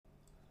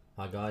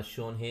Hi guys,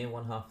 Sean here,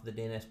 one half of the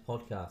DNS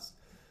podcast.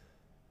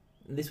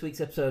 In this week's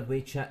episode, we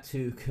chat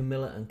to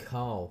Camilla and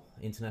Carl,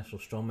 international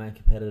strongman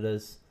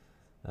competitors,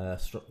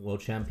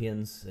 world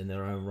champions in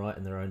their own right,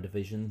 in their own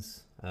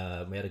divisions.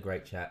 We had a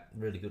great chat,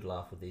 really good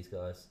laugh with these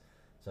guys.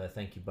 So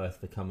thank you both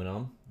for coming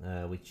on.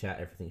 We chat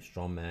everything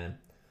strongman,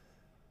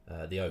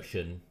 the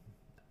ocean,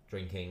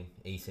 drinking,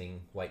 eating,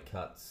 weight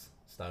cuts,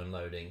 stone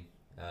loading,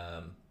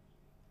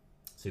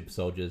 super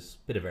soldiers,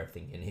 bit of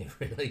everything in here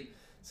really.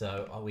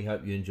 So we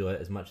hope you enjoy it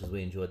as much as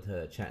we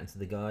enjoyed chatting to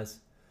the guys.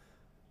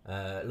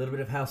 A little bit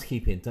of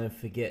housekeeping. Don't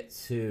forget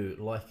to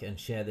like and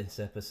share this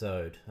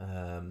episode.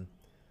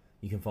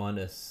 You can find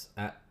us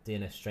at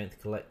DNS Strength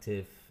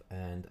Collective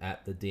and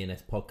at the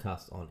DNS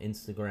Podcast on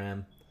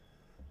Instagram.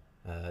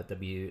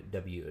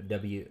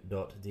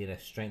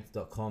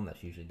 www.dnsstrength.com.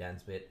 That's usually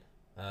Dan's bit.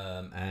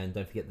 And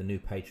don't forget the new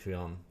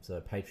Patreon. So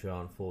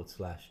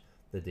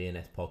Patreon/the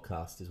DNS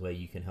Podcast is where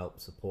you can help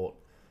support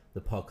the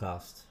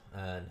podcast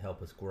and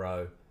help us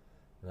grow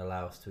and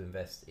allow us to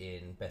invest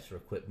in better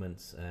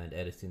equipment and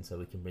editing so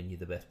we can bring you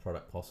the best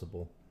product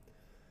possible.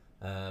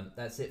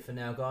 That's it for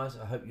now, guys.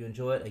 I hope you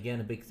enjoy it.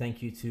 Again, a big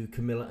thank you to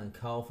Camilla and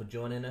Carl for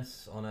joining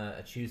us on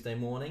a Tuesday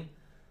morning.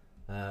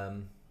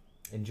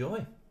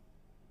 Enjoy.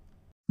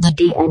 The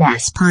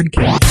DNS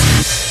Podcast.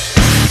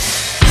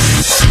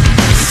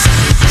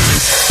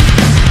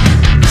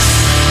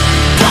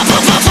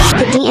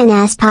 The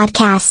DNS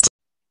Podcast.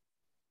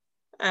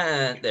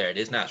 And there it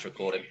is. Now it's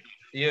recording.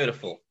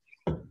 Beautiful.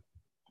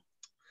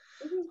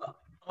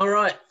 All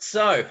right.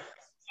 So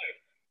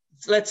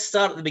let's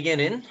start at the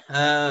beginning.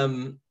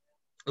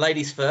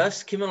 Ladies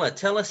first. Camilla,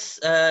 tell us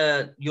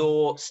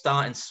your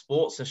start in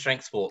sports and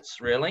strength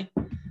sports, really,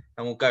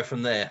 and we'll go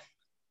from there.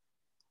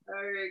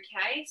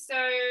 Okay.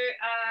 So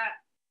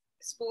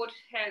sport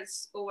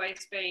has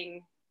always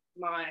been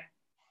my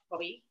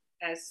hobby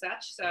as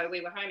such. So we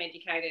were home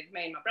educated,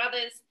 me and my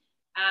brothers.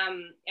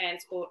 And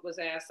sport was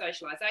our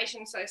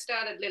socialisation. So I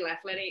started little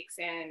athletics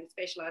and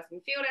specialised in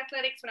field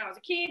athletics when I was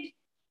a kid.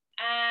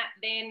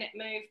 Then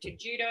moved to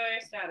judo,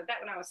 started that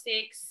when I was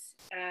 6,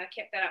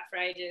 kept that up for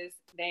ages.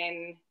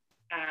 Then,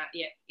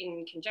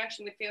 in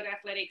conjunction with field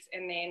athletics,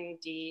 and then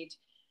did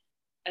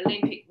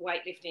Olympic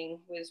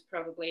weightlifting was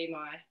probably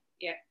my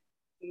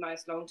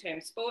most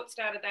long-term sport.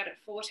 Started that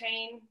at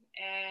 14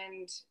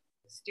 and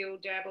still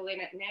dabble in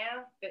it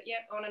now. But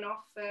on and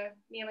off for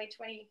nearly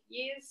 20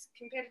 years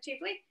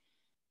competitively.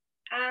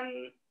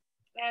 And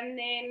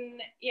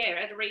then,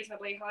 at a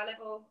reasonably high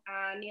level,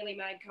 nearly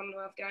made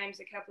Commonwealth Games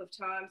a couple of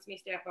times,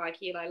 missed out by a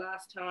kilo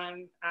last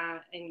time.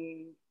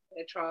 And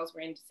the trials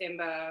were in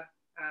December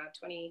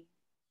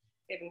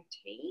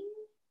 2017.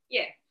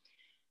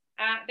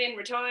 Then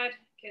retired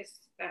because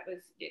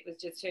it was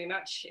just too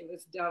much. I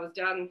was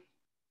done.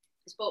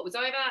 The sport was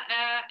over,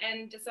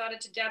 and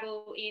decided to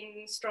dabble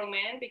in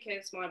strongman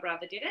because my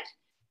brother did it.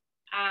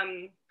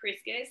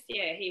 Priscus,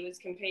 he was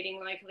competing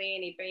locally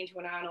and he'd been to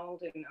an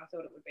Arnold, and I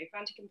thought it would be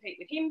fun to compete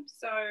with him.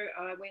 So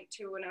I went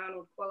to an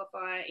Arnold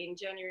qualifier in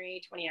January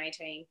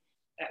 2018.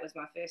 That was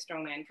my first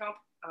strongman comp.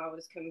 I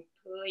was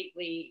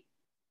completely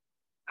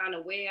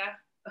unaware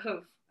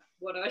of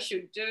what I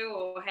should do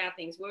or how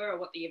things were or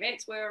what the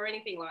events were or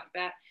anything like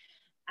that.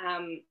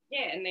 And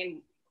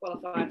then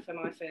qualified for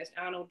my first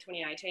Arnold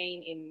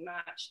 2018 in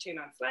March, 2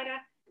 months later,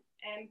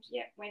 and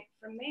went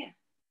from there.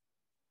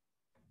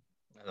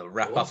 A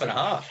wrap up and a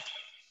half.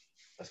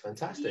 That's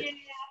fantastic. Yeah,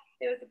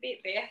 there was a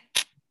bit there.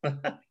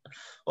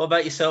 What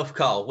about yourself,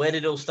 Carl? Where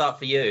did it all start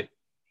for you?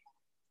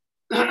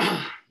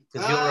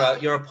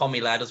 Because you're a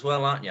pommy lad as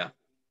well, aren't you?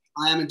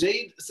 I am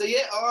indeed. So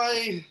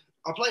I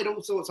played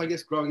all sorts, I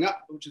guess, growing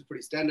up, which is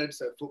pretty standard.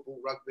 So football,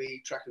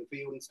 rugby, track and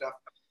field and stuff.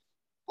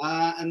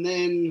 And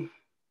then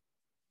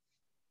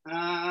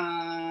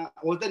I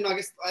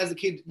guess as a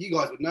kid, you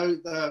guys would know,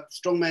 the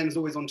strongman is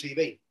always on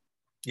TV.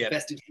 Yeah.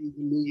 Festive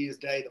season, New Year's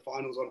Day, the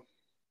finals on.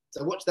 So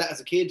I watched that as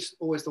a kid,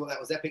 always thought that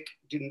was epic,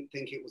 didn't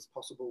think it was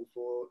possible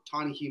for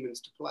tiny humans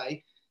to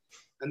play.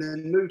 And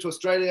then moved to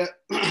Australia,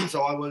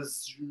 so I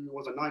was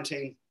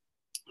 19.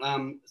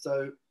 I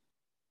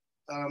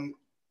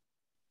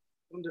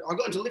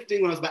got into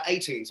lifting when I was about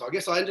 18, so I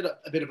guess I ended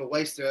up a bit of a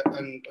waster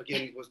and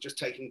again was just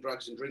taking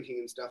drugs and drinking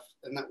and stuff,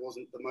 and that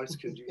wasn't the most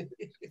conducive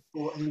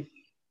for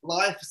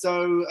life.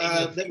 So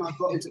then I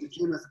got into the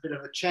gym as a bit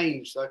of a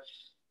change. So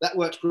that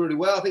worked really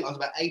well. I think I was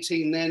about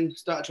 18 then,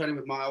 started training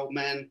with my old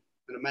man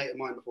and a mate of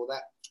mine before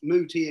that.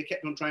 Moved here,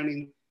 kept on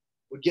training,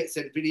 would get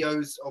sent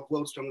videos of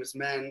World's Strongest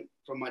Man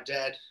from my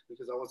dad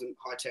because I wasn't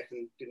high tech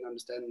and didn't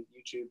understand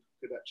YouTube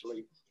could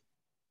actually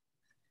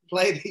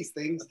play these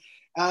things.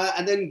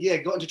 And then,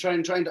 got into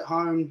training, trained at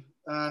home,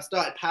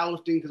 started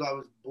powerlifting because I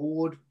was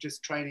bored,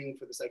 just training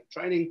for the sake of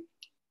training.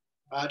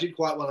 Did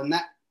quite well in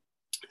that.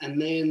 And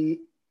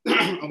then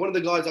one of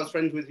the guys I was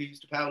friends with who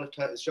used to powerlift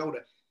hurt his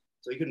shoulder,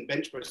 so he couldn't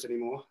bench press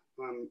anymore.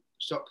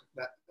 Shocked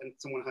that and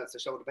someone hurts their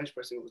shoulder bench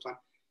pressing all the time.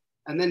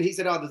 And then he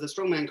said, there's a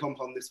strongman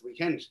comp on this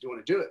weekend. Do you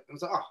want to do it? I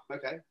was like,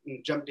 okay.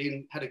 And jumped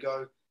in, had a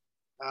go.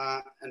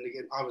 And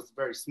again, I was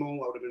very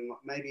small. I would have been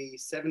maybe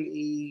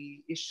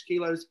 70-ish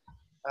kilos.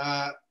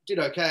 Did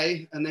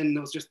okay, and then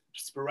there was just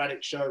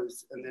sporadic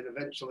shows, and then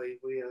eventually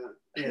we,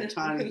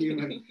 tiny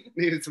human,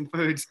 needed some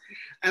foods,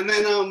 and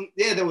then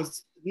there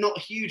was not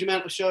a huge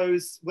amount of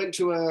shows. Went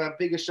to a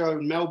bigger show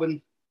in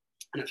Melbourne,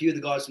 and a few of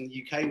the guys from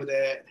the UK were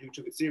there who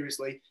took it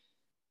seriously.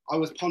 I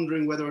was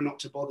pondering whether or not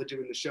to bother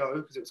doing the show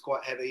because it was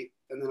quite heavy,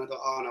 and then I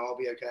thought, oh no, I'll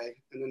be okay.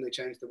 And then they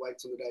changed the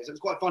weights on the day, so it's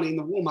quite funny. In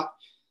the warm up,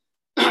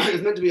 it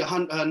was meant to be a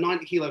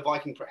 90-kilo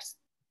Viking press,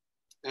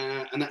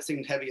 and that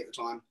seemed heavy at the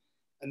time.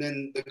 And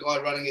then the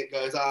guy running it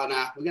goes,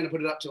 we're going to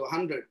put it up to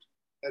 100.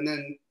 And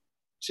then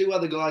 2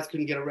 other guys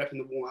couldn't get a rep in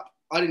the warm up.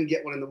 I didn't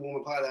get one in the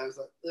warm up either. I was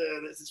like,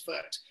 this is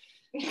fucked.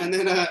 And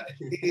then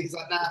he's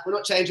like, we're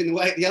not changing the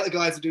weight. The other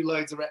guys will do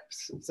loads of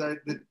reps. So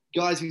the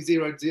guys who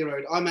zeroed,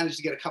 I managed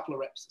to get a couple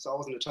of reps. So I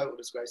wasn't a total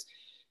disgrace.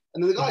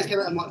 And then the guys came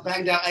out and like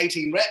banged out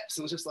 18 reps.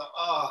 And I was just like,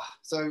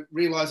 So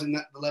realizing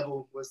that the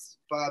level was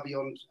far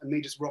beyond, and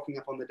me just rocking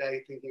up on the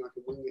day thinking I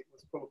could wing it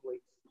was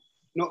probably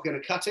not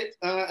going to cut it.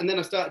 And then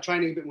I started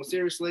training a bit more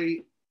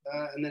seriously.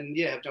 And then,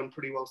 I've done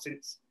pretty well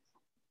since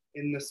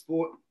in the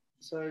sport.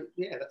 So,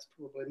 that's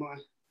probably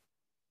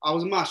I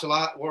was a martial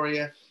art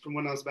warrior from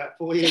when I was about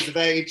 4 years of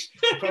age,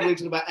 probably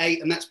till about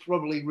 8. And that's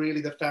probably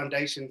really the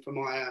foundation for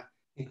my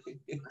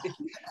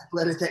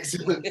athletic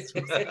excellence.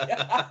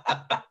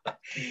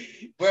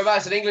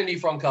 Whereabouts in England are you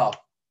from, Carl?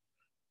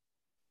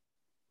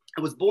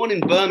 I was born in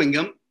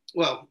Birmingham.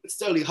 Well, it's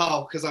solely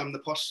Hull because I'm the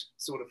posh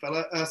sort of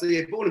fella.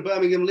 Born in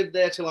Birmingham, lived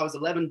there till I was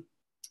 11.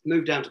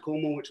 Moved down to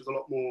Cornwall, which was a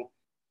lot more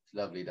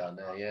lovely down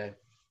there, yeah.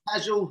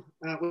 Casual,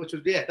 which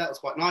was that was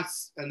quite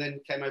nice. And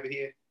then came over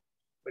here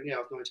when I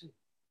was 19.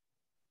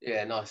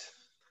 Yeah, nice.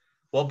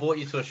 What brought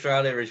you to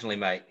Australia originally,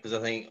 mate? Because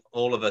I think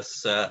all of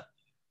us that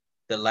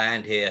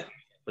land here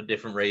for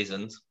different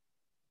reasons.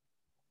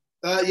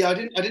 I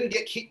didn't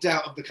get kicked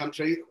out of the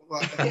country.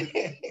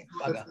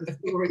 The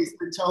story's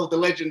been told. The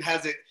legend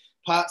has it.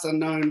 Parts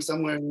unknown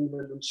somewhere in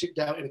England and shipped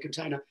out in a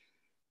container.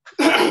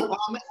 I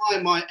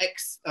met my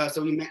ex,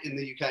 so we met in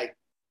the UK,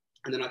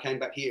 and then I came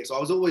back here. So I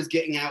was always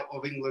getting out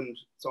of England.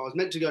 So I was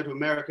meant to go to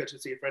America to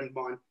see a friend of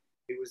mine.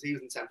 He was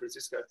in San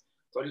Francisco.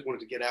 So I just wanted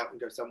to get out and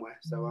go somewhere.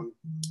 So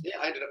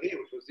I ended up here,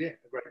 which was a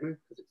great move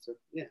because it's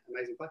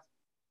amazing place.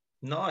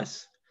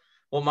 Nice.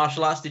 What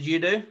martial arts did you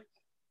do?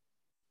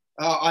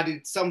 I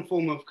did some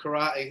form of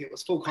karate. It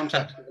was full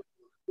contact with a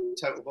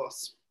total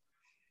boss.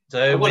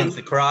 So who wins,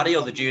 the karate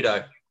or the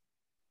judo?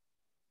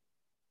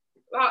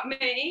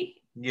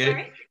 Me. You.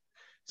 Sorry?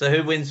 So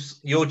who wins,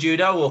 your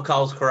judo or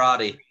Carl's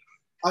karate?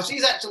 Oh,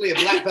 she's actually a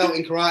black belt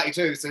in karate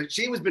too. So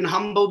she was been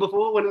humble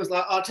before when it was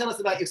like, tell us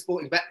about your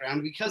sporting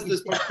background, because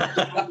there's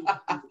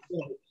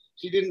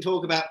she didn't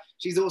talk about,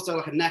 she's also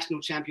like a national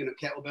champion at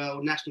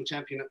kettlebell, national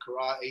champion at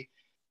karate.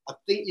 I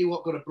think you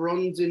got a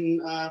bronze in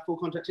full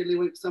contact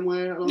tiddlywink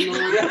somewhere along the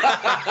line.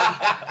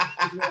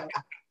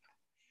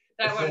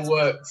 That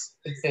works.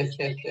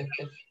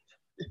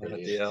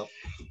 Yeah.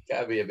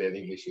 Can't be a bit of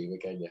English humor,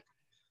 can you?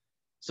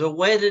 So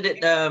where did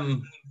it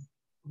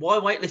why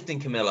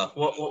weightlifting, Camilla?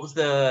 What was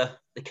the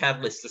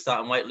catalyst to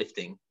starting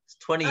weightlifting?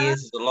 20 years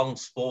is a long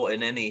sport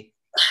in a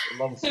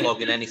long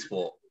slog in any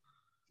sport.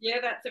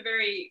 Yeah, that's a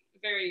very,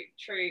 very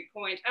true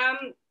point.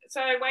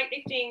 So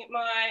weightlifting,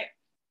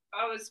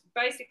 I was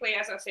basically,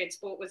 as I said,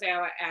 sport was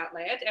our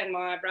outlet, and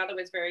my brother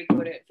was very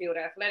good at field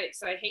athletics.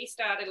 So he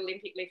started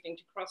Olympic lifting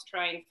to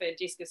cross-train for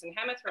discus and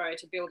hammer throw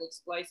to build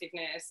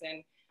explosiveness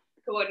and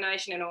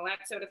coordination and all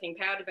that sort of thing,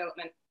 power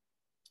development.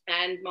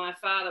 And my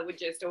father would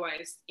just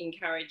always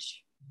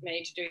encourage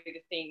me to do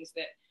the things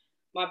that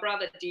my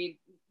brother did,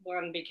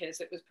 one,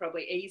 because it was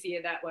probably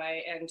easier that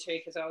way, and two,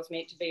 because I was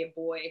meant to be a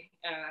boy.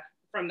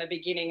 From the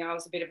beginning, I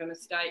was a bit of a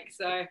mistake.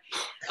 So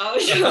I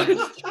was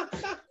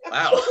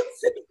Wow.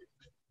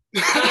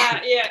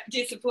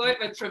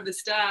 Disappointment from the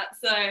start.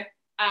 So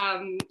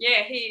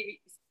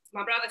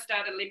my brother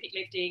started Olympic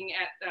lifting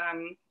at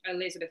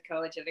Elizabeth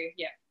College, at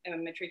a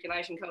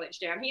matriculation college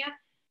down here.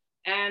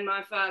 And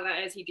my father,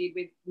 as he did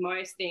with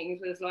most things,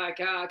 was like,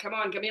 come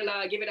on,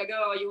 Camilla, give it a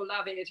go, you'll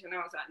love it. And I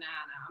was like, nah,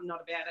 I'm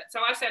not about it.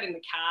 So I sat in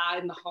the car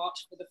in the hot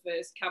for the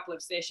first couple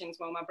of sessions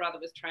while my brother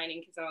was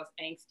training, because I was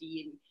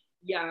angsty and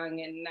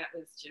young, and that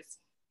was just,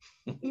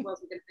 it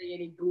wasn't going to be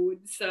any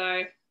good.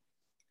 So,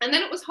 and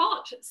then it was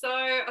hot. So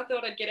I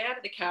thought I'd get out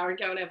of the car and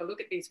go and have a look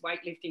at this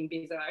weightlifting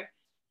bizzo.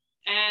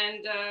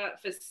 And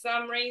for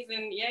some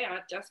reason, I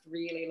just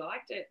really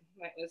liked it.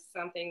 It was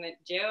something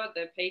that gelled.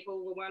 The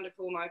people were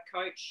wonderful. My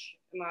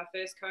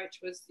first coach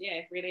was,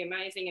 really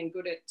amazing and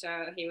good at,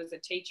 he was a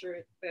teacher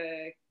at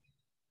the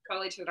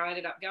college that I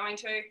ended up going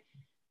to.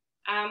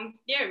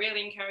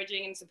 Really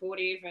encouraging and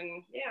supportive,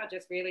 and I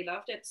just really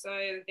loved it.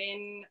 So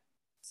then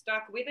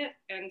stuck with it,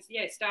 and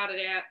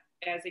started out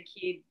as a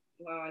kid.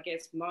 Well, I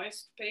guess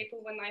most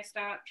people, when they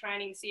start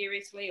training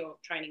seriously or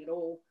training at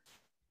all,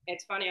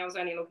 it's funny, I was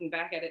only looking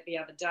back at it the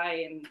other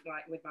day, and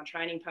like with my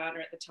training partner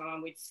at the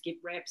time, we'd skip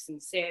reps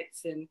and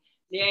sets and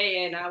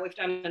we've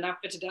done enough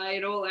for today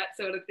and all that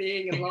sort of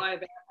thing, and lie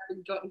about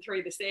having gotten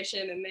through the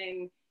session. And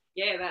then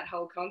that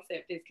whole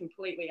concept is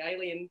completely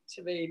alien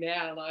to me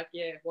now. Like,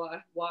 why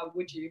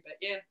would you?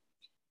 But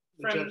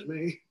Judge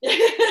me.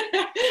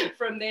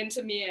 from then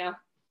to meow.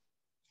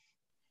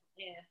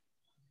 Yeah.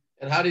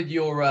 And how did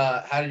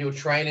your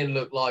training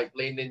look like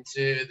leading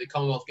into the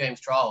Commonwealth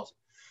Games trials?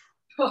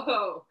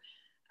 Oh,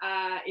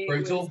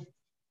 Brutal.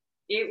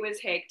 It was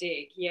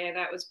hectic. Yeah,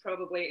 that was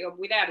probably,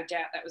 without a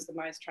doubt, that was the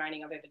most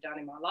training I've ever done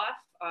in my life.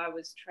 I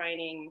was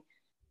training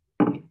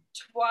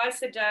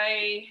twice a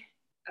day,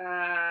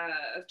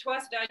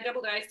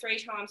 double days, 3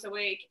 times a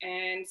week,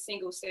 and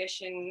single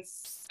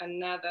sessions,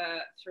 another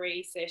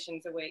 3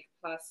 sessions a week,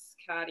 plus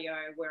cardio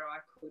where I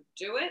could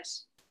do it.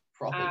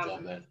 Proper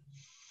job, man.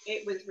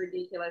 It was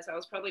ridiculous. I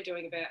was probably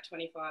doing about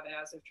 25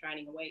 hours of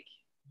training a week.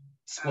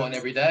 Squatting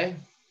every day?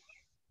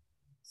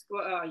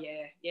 Oh,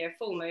 yeah,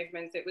 full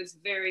movements. It was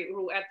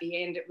at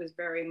the end, it was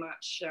very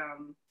much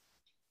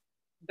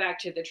back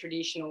to the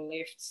traditional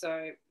lift.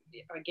 So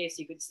I guess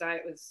you could say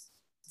it was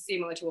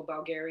similar to a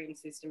Bulgarian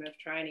system of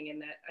training in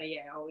that,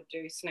 I would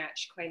do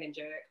snatch, clean and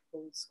jerk,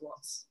 pull,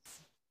 squats.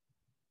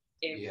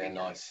 Yeah,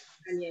 nice.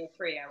 And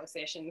 3-hour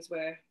sessions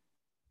were,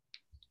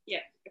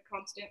 a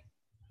constant.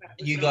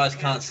 You guys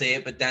can't see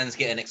it, but Dan's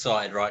getting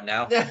excited right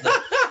now.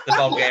 The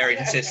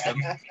Bulgarian system.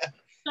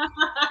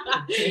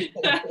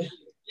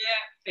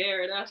 Yeah,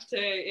 fair enough too.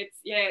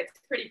 It's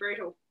pretty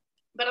brutal.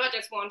 But I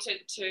just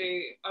wanted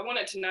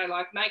to know,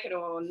 like, make it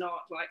or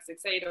not, like,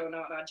 succeed or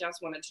not. I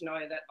just wanted to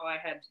know that I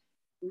had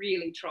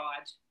really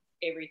tried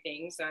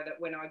everything, so that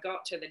when I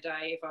got to the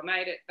day, if I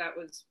made it, that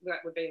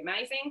would be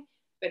amazing.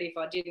 But if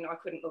I didn't, I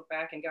couldn't look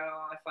back and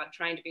go, if I'd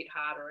trained a bit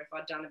harder, if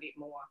I'd done a bit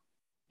more,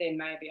 then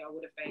maybe I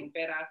would have been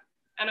better.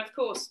 And of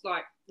course,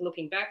 like,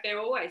 looking back, there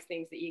are always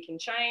things that you can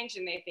change,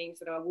 and there are things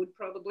that I would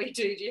probably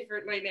do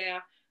differently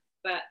now.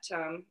 But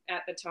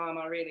at the time,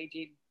 I really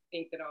did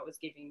think that I was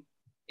giving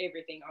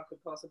everything I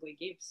could possibly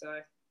give.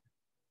 So,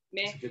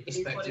 it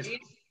is what it is.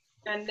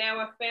 And now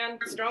I've found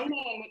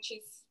strongman, which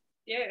is,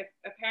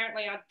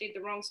 apparently I did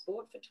the wrong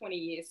sport for 20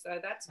 years. So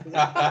that's good.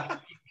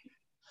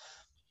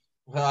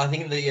 Well, I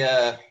think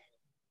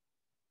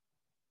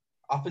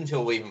up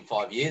until even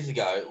 5 years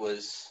ago, it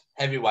was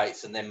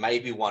heavyweights and then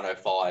maybe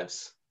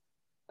 105s.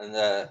 And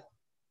the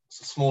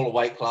smaller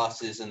weight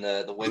classes and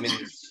the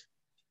women's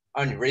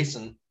only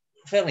recent,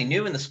 fairly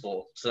new in the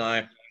sport.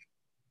 So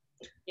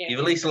you've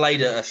at least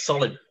laid a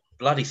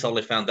bloody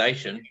solid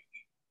foundation.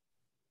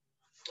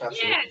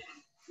 Absolutely.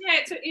 Yeah,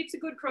 it's a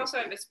good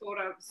crossover sport.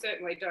 I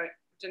certainly don't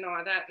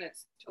deny that, and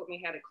it's taught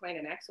me how to clean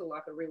an axle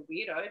like a real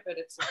weirdo. But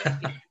it's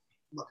effective.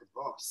 Like a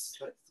boss.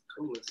 That's the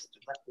coolest.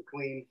 Back the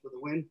queen for the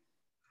win.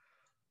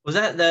 Was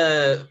that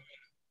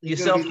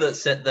yourself that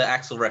set the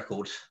axle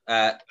record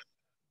at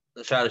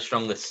the Australia's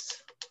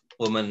Strongest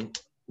Woman?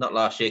 Not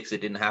last year because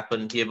it didn't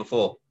happen. The year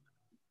before.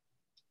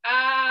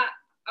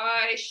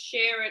 I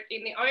share it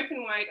in the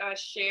open weight. I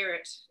share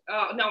it.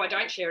 Oh no, I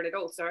don't share it at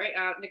all. Sorry,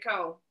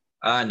 Nicole.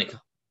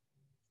 Nicole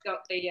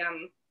got the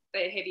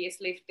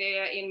heaviest lift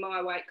there in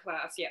my weight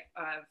class. Yeah,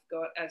 I've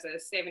got as a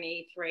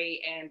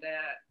 73 and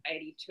a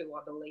 82,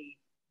 I believe.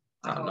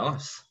 Oh,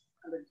 nice.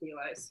 100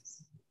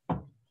 kilos.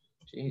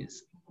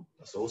 Jeez,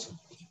 that's awesome.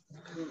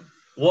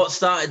 What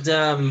started?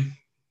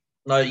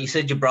 No, you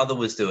said your brother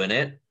was doing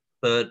it,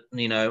 but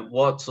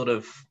what sort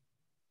of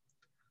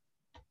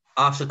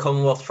after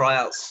Commonwealth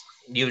tryouts?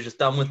 You were just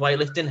done with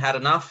weightlifting, had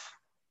enough?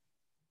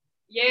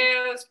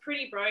 Yeah, I was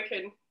pretty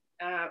broken.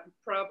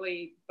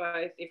 Probably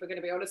both, if we're going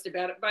to be honest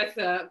about it, both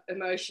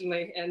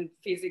emotionally and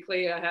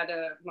physically. I had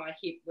my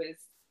hip was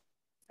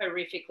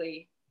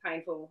horrifically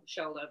painful.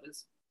 Shoulder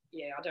was,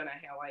 I don't know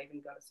how I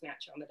even got a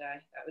snatch on the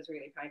day. That was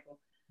really painful.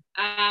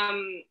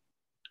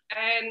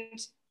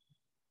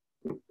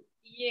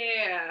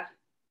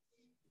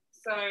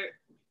 So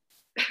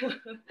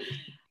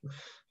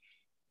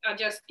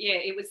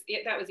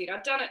that was it.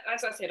 I'd done it,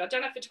 as I said, I'd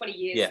done it for 20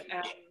 years.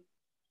 Yeah.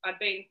 I'd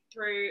been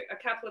through a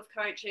couple of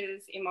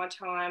coaches in my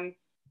time.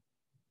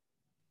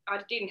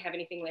 I didn't have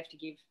anything left to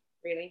give,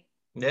 really.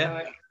 Yeah.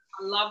 So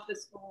I love the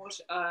sport,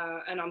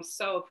 and I'm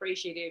so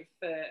appreciative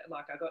for,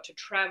 I got to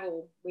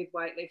travel with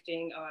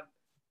weightlifting. I've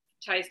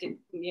tasted,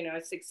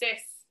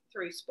 success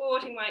through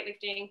sport in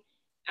weightlifting,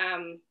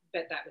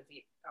 but that was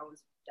it. I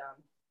was done.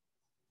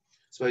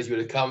 I suppose you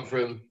would have come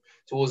from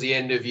towards the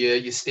end of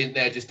your stint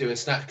there, just doing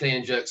snatch, clean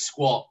and jerk,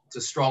 squat, to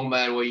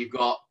strongman, where you've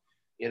got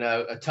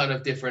a ton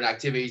of different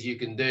activities you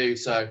can do.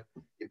 So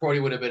it probably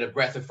would have been a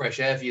breath of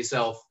fresh air for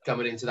yourself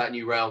coming into that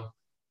new realm.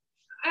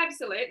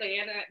 Absolutely,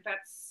 and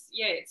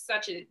it's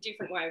such a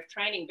different way of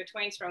training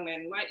between strongman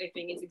and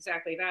weightlifting. Is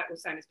exactly that. The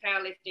same as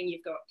powerlifting.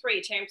 You've got 3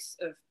 attempts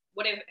of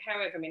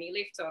however many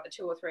lifts, either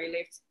 2 or 3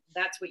 lifts.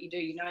 That's what you do.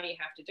 You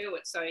have to do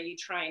it, so you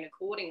train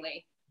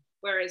accordingly.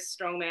 Whereas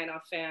strongman,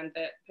 I've found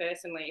that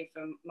personally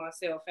for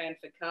myself and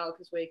for Carl,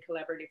 because we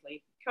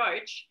collaboratively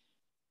coach,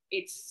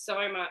 it's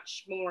so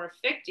much more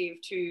effective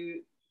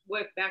to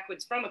work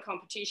backwards from a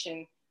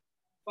competition,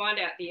 find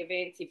out the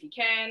events if you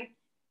can,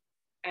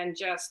 and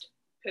just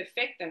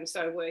perfect them.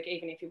 So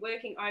even if you're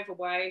working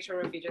overweight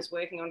or if you're just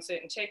working on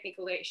certain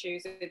technical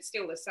issues, it's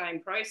still the same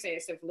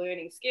process of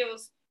learning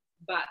skills,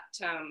 but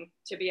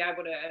to be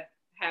able to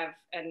have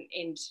an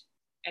end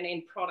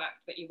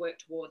product that you work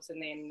towards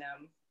and then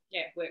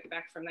work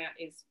back from that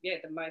is the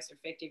most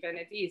effective, and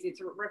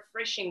it's a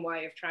refreshing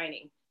way of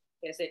training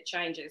as it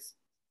changes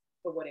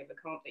for whatever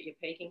comp that you're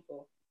peaking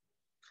for.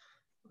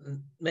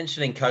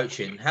 Mentioning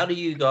coaching, how do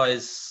you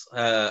guys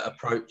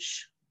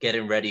approach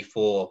getting ready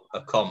for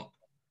a comp?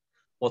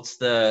 What's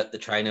the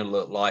training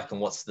look like, and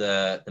what's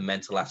the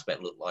mental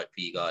aspect look like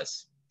for you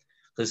guys?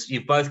 Because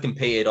you've both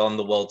competed on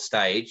the world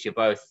stage, you're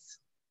both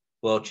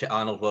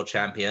Arnold world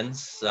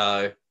champions,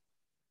 so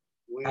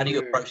how do you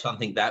approach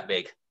something that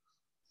big?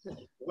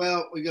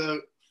 Well, we go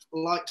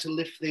like to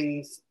lift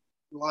things,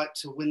 like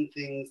to win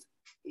things,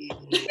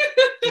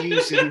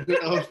 using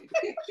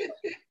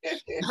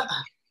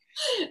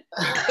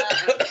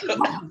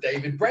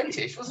David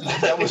Brentish, wasn't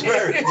it? That was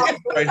very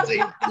Brentish.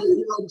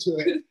 Onto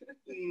it.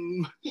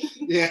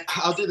 Yeah,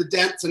 I'll do the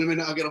dance in a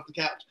minute. I'll get off the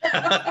couch.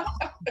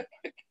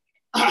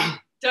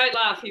 Don't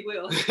laugh, he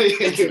will.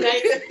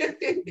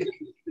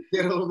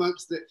 Get all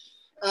amongst it.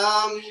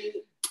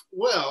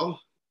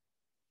 Well,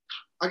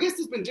 I guess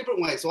there's been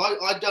different ways. So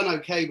I'd done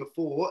okay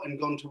before and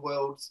gone to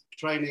worlds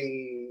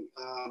training,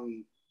 how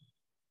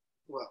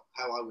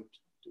I would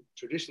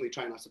traditionally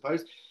train, I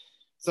suppose.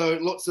 So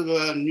lots of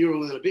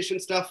neural inhibition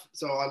stuff.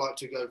 So I like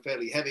to go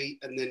fairly heavy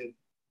and then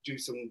do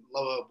some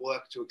lower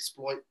work to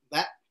exploit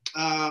that.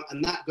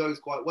 And that goes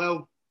quite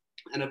well.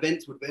 And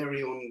events would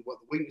vary on what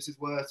the weaknesses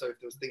were. So if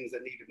there was things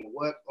that needed more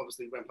work,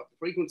 obviously ramp up the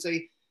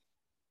frequency.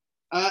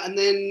 And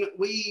then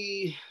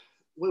we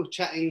were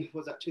chatting,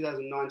 was that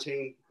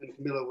 2019? And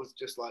Camilla was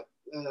just like,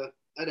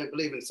 I don't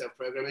believe in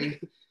self-programming.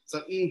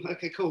 So,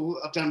 okay, cool.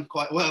 I've done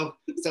quite well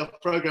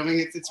self-programming.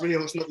 It's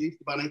real. It's not the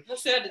Easter Bunny. That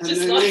sounded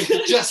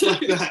just just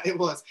like that. It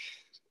was.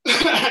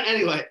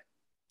 Anyway,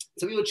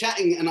 so we were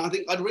chatting, and I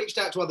think I'd reached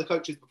out to other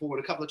coaches before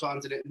and a couple of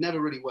times, and it never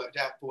really worked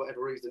out for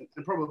whatever reason,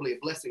 and probably a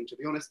blessing, to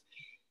be honest.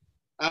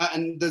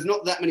 And there's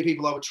not that many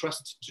people I would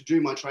trust to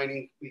do my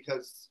training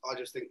because I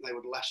just think they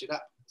would lash it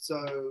up.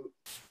 So,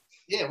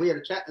 yeah, we had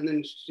a chat, and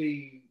then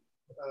she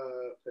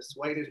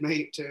persuaded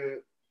me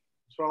to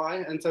try.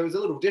 And so it was a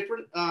little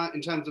different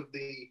in terms of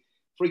the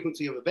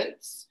frequency of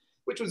events,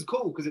 which was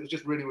cool because it was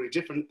just really, really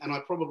different. And I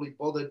probably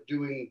bothered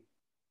doing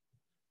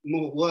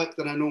more work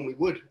than I normally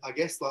would, I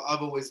guess. Like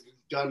I've always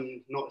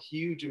done not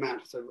huge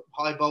amounts. So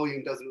high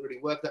volume doesn't really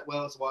work that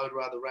well. So I would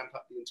rather ramp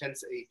up the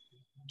intensity,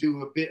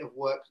 do a bit of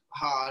work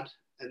hard,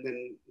 and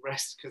then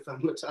rest because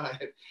I'm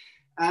tired.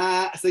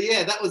 So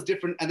yeah, that was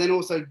different. And then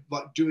also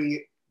like doing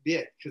it,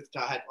 because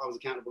I was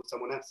accountable to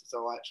someone else.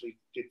 So I actually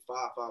did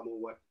far, far more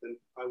work than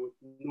I would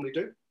normally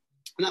do.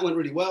 And that went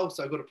really well.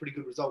 So I got a pretty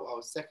good result. I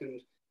was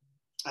second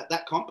at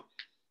that comp.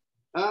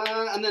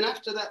 And then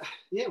after that,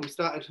 we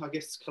started, I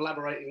guess,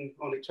 collaborating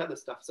on each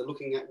other's stuff. So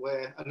looking at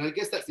where, and I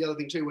guess that's the other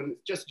thing too, when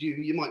it's just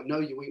you might know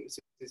your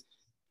weaknesses,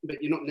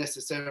 but you're not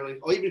necessarily,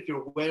 or even if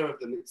you're aware of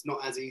them, it's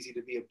not as easy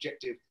to be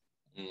objective.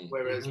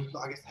 Whereas I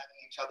guess having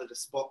each other to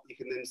spot, you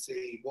can then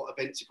see what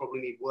events you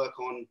probably need work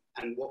on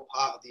and what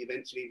part of the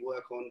events you need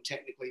work on,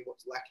 technically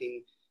what's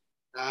lacking.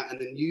 And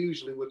then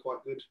usually we're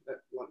quite good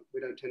at, like, we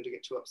don't tend to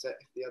get too upset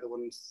if the other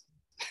one's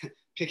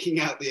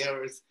picking out the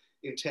errors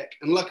in tech.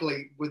 And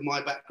luckily with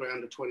my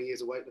background of 20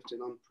 years of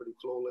weightlifting, I'm pretty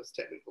flawless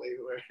technically.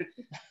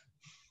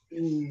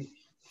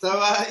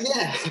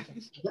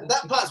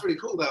 That part's really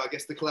cool though, I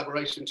guess, the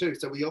collaboration too.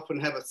 So we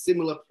often have a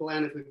similar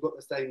plan if we've got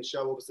the same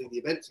show. Obviously the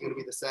events are going to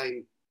be the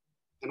same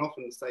and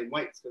often the same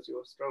weights because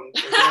you're strong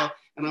as well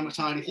and I'm a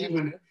tiny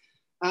human.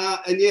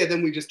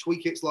 Then we just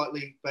tweak it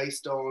slightly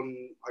based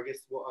on, I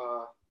guess, what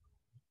our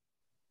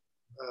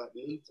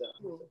needs are.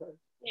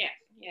 Yeah,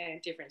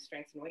 different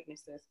strengths and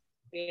weaknesses.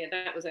 Yeah,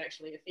 that was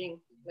actually a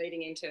thing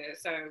leading into,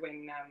 so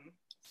when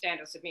Stand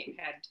or Submit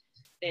had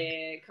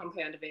their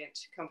compound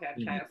event, Compound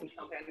Chaos and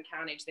Compound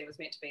Carnage, there was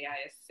meant to be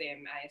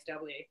ASM,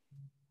 ASW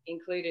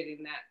included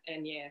in that.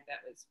 And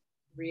that was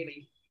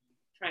really,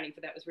 training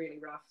for that was really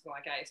rough.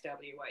 Like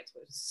ASW weights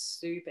were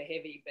super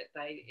heavy, but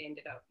they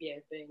ended up,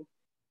 being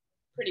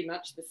pretty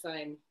much the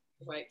same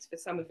weights for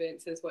some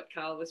events as what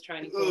Carl was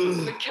training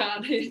for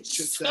Carnage.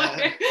 So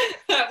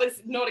that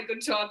was not a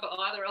good time for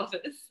either of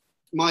us.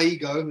 My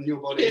ego and your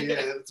body,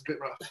 it's a bit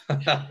rough.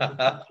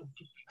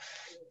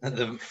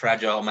 The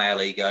fragile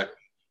male ego.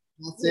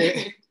 That's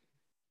it.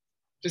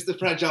 Just the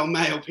fragile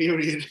male,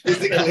 period,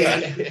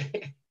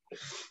 physically.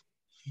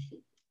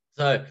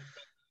 So,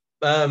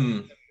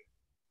 I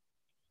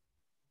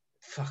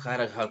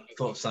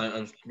thought of something.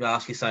 I was going to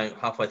ask you something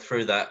halfway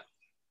through that.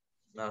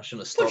 No, I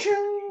shouldn't have stopped.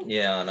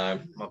 Yeah, I know.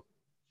 My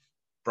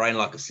brain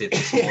like a sieve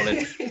this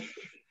morning.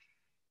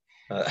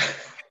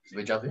 Should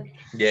we jump in?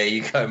 Yeah,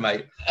 you go,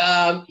 mate.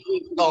 Off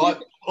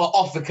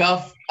the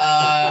cuff.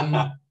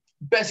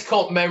 Best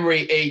comp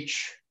memory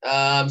each.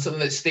 Something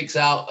that sticks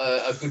out.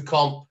 A good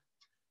comp.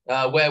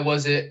 Where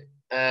was it?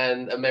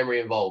 And a memory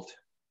involved.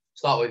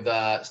 Start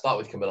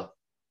with Camilla.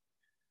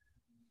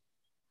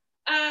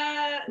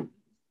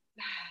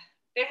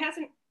 There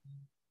hasn't,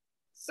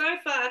 so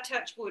far,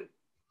 touch wood,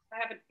 I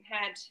haven't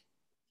had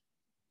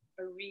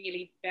a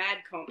really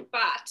bad comp,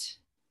 but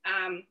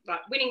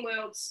like winning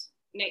worlds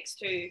next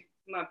to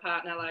my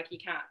partner, like you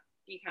can't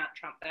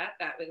trump that.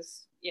 That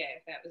was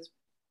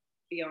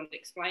beyond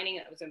explaining.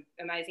 It was an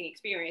amazing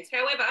experience.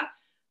 However,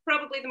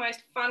 probably the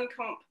most fun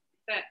comp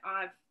that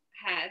I've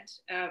had,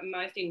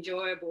 most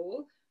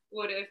enjoyable,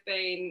 would have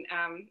been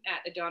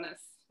at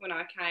Adonis when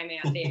I came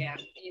out there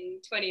in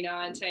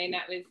 2019.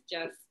 That was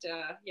just,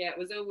 it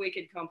was a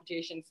wicked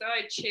competition. So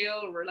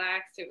chill,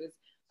 relaxed. It was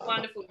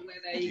wonderful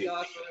weather. You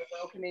guys were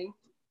welcoming.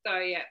 So,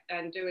 yeah,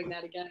 and doing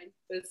that again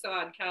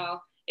beside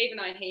Carl, even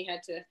though he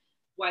had to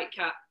weight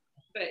cut.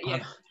 But,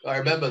 yeah. I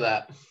remember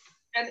that.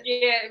 And,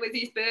 yeah, it was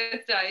his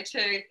birthday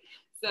too.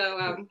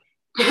 So,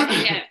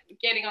 yeah,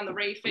 getting on the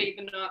refeed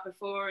the night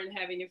before and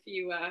having a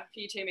few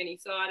too many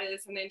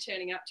ciders and then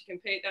turning up to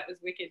compete, that was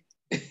wicked.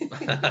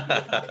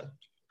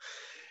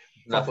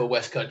 Proper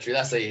West Country,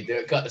 that's how you do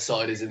it. Cut the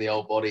ciders in the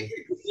old body.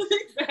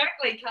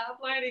 Exactly,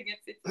 carb loading.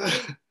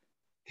 It's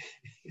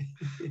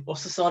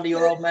What's the side of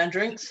your old man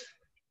drinks?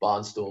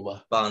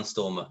 Barnstormer.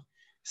 Barnstormer.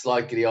 It's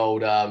like the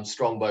old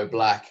Strongbow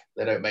Black.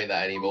 They don't make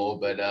that anymore,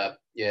 but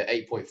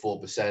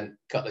 8.4%.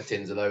 Couple of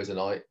tins of those a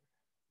night.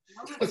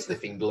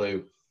 Sniffing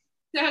glue.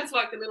 Sounds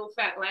like the little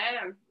fat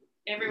lamb.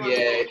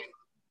 Everyone's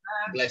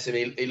bless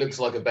him. He looks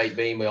like a baked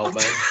bean, my old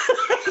man.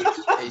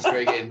 He's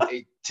drinking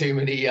too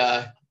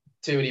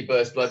many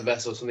burst blood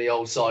vessels from the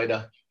old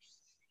cider.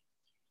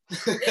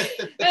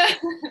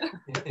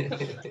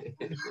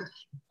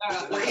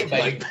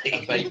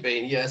 Baked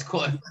bean. Yeah, it's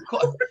quite.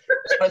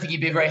 I don't think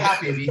he'd be very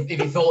happy if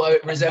he thought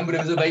it resembled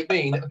him as a baked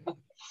bean.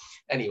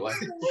 Anyway,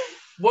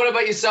 what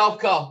about yourself,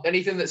 Carl?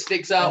 Anything that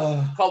sticks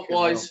out comp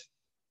wise?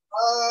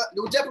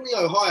 Well, definitely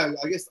Ohio.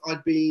 I guess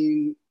I'd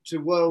been to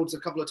Worlds a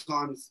couple of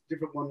times,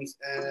 different ones,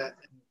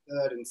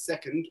 third and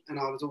second, and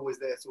I was always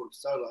there sort of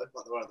solo.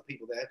 Like there were other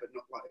people there, but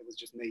not like it was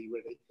just me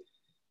really.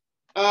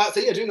 So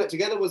yeah, doing that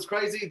together was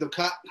crazy. The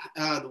cut,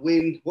 the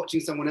win,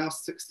 watching someone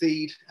else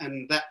succeed,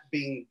 and that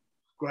being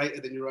greater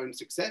than your own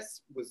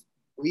success was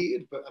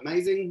weird but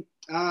amazing.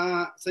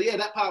 So yeah,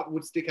 that part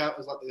would stick out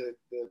as like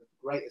the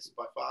greatest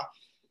by far.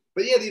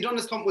 But yeah, the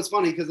Adonis comp was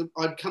funny because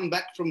I'd come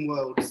back from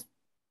Worlds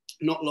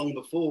not long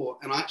before,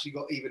 and I actually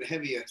got even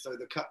heavier, so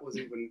the cut was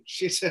even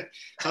shitter.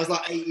 I was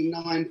like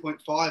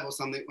 89.5 or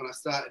something when I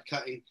started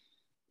cutting,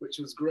 which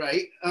was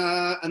great.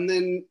 And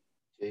then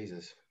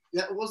Jesus,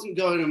 that wasn't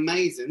going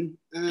amazing.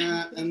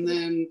 And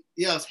then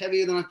I was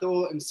heavier than I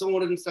thought and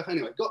sorted and stuff.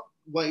 Anyway, got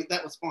weight,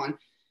 that was fine.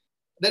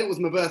 Then it was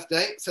my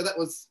birthday, so that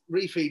was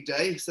refeed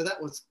day, so that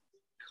was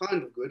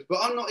kind of good. But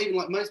I'm not even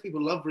like most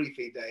people love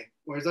refeed day,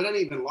 whereas I don't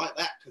even like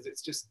that because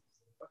it's just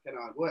fucking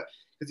hard work.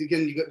 Because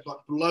again, you get like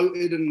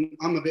bloated, and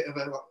I'm a bit of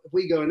a like, if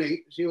we go and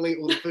eat, she'll eat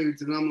all the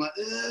foods, and I'm like,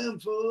 I'm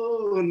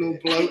full, and all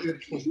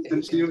bloated,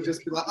 and she'll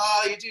just be like,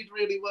 oh, you did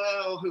really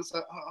well. And it's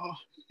like, oh.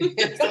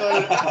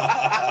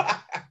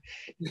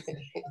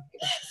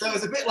 So it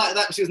was a bit like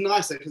that. She was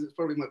nicer because it's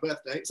probably my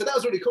birthday. So that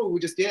was really cool. We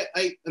just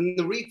ate, and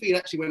the refeed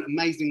actually went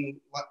amazing.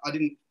 Like I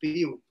didn't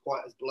feel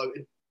quite as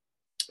bloated.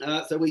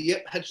 So we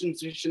had some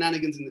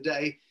shenanigans in the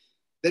day.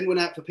 Then went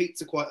out for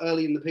pizza quite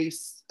early in the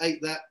piece.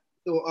 Ate that.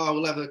 Thought, oh,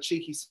 we'll have a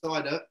cheeky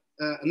cider.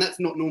 And that's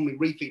not normally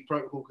refeed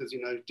protocol because,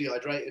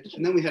 dehydrated.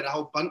 And then we had a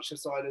whole bunch of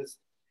ciders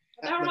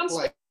at the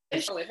plate.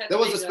 There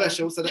was a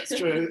special, so that's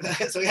true.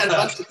 So we had a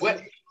bunch of...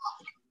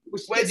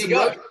 Where'd you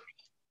go?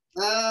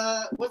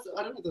 I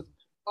don't know, the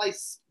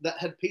place that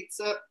had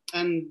pizza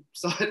and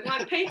cider.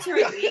 No, pizza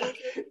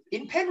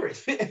in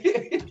Penrith.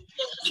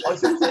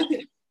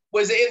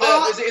 Was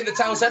it in the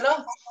town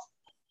centre?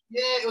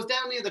 Yeah, it was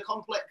down near the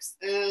complex,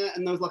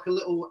 and there was like a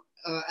little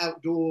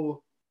outdoor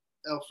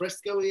al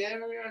fresco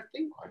area, I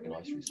think. Probably.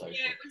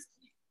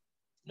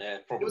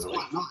 It was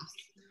quite nice.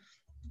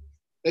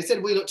 They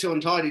said we looked too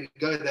untidy to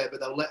go there, but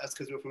they'll let us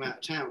because we were from out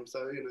of town.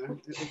 So,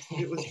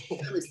 it was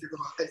fairly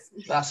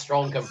civilized. That's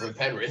strong coming from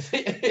Penrith.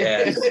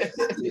 Yeah.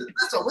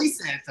 That's what we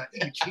said.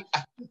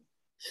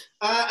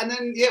 And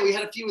then, we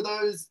had a few of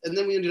those. And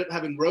then we ended up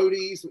having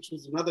roadies, which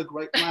was another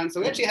great plan. So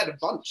we actually had a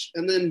bunch.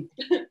 And then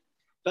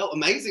felt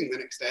amazing the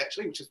next day,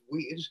 actually, which is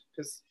weird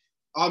because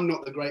I'm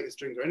not the greatest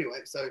drinker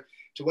anyway. So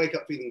to wake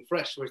up feeling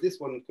fresh, whereas this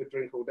one could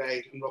drink all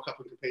day and rock up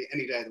and compete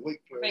any day of the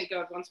week. Thank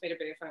God wants me to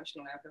be a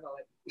functional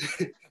alcoholic.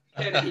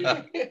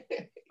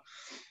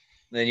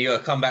 Then you got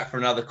to come back for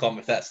another comp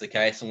if that's the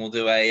case, and we'll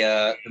do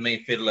the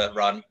Mean Fiddler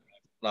run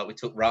like we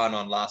took Ryan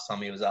on last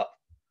time he was up.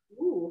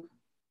 Ooh.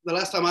 The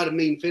last time I had a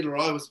Mean Fiddler,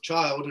 I was a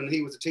child and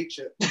he was a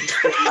teacher.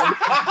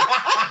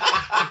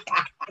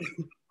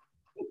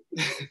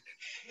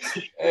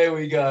 There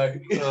we go.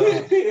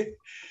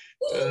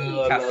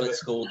 Catholic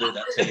school do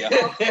that to you.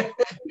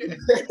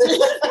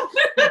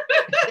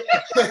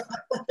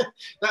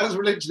 That was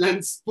religion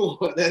and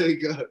sport. There we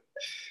go.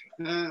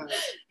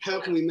 How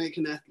can we make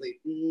an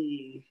athlete?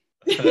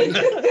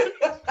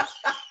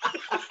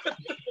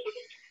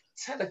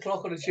 10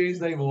 o'clock on a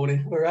Tuesday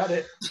morning. We're at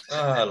it.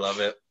 Oh, I love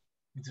it.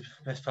 It's the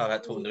best part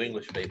about talking to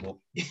English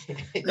people.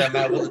 Don't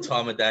matter what the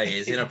time of day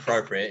is,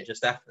 inappropriate, it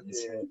just happens.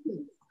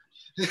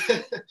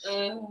 Yeah.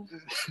 Oh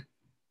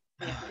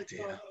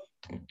dear.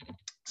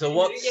 So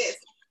what's... Yes.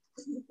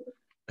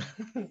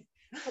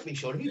 I'll be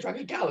sure if you drank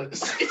a gallon.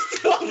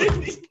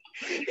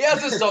 He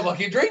has to stop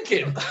fucking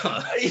drinking.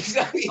 He's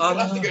have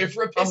to go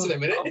for a piss in a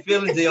minute. I'm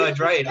feeling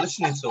dehydrated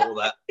listening to all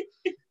that.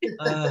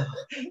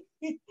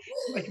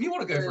 Making me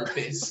want to go for a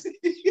piss.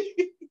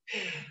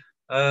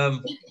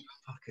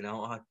 Fucking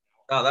hell.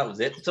 That was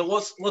it. So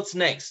what's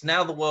next?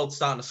 Now the world's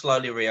starting to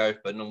slowly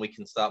reopen and we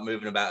can start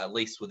moving about, at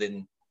least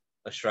within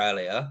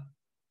Australia.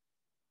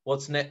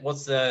 What's next?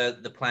 What's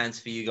the plans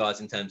for you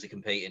guys in terms of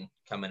competing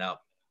coming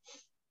up?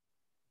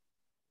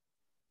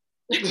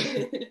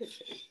 You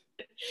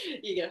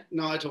go.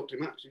 No, I talk too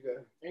much. You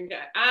go.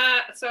 Okay.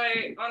 So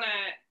on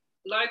a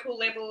local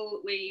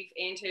level, we've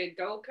entered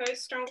Gold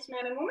Coast Strongest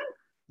Man and Woman.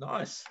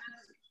 Nice.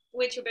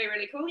 Which will be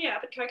really cool. Yeah,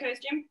 up at Coco's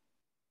gym,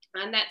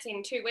 and that's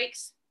in 2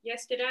 weeks.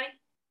 Yesterday.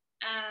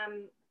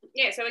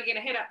 Yeah, so we're going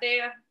to head up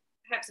there,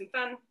 have some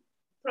fun.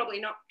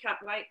 Probably not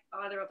cut weight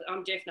either of them.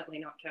 I'm definitely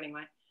not cutting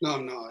weight. No,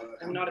 I'm not.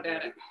 I'm not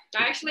about it.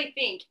 I actually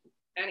think,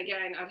 and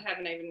again, I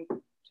haven't even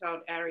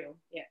told Ariel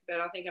yet, but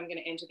I think I'm going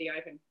to enter the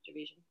open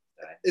division.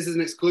 So. This is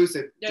an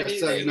exclusive, just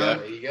so you know.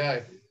 There you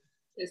go.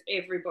 Because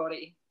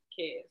everybody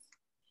cares.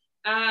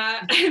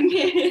 And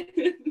then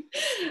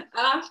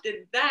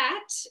after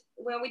that,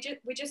 well, we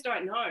just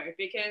don't know,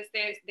 because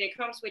there are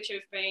comps which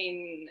have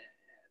been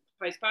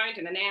postponed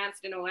and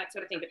announced and all that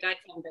sort of thing, but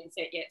dates haven't been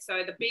set yet.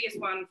 So the biggest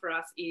one for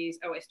us is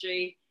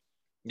OSG.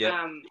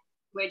 Yeah.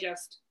 We're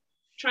just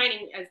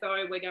training as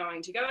though we're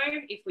going to go.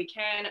 If we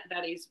can,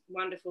 that is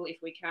wonderful.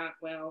 If we can't,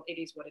 well, it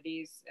is what it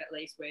is. At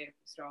least we're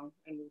strong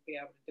and we'll be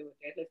able to do a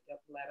deadlift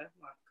up the ladder.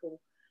 Like, cool.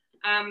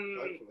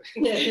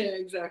 Yeah,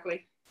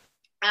 exactly.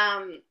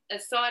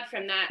 Aside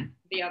from that,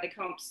 the other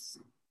comps,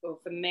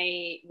 well, for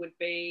me, would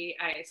be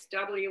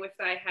ASW if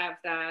they have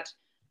that.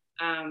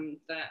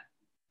 That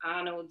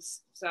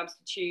Arnold's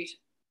substitute,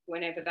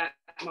 whenever that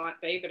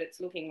might be, but it's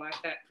looking like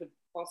that could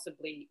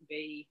possibly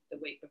be the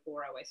week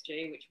before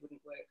OSG, which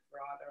wouldn't work for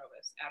either of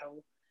us at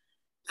all.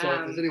 So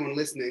if there's anyone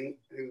listening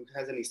who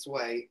has any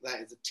sway,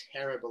 that is a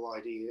terrible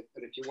idea.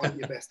 And if you want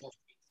your best to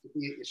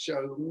be at your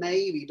show,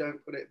 maybe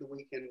don't put it the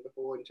weekend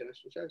before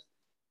international shows.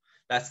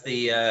 That's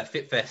the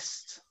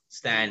FitFest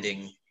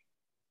standing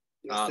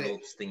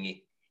Arnold's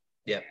thingy.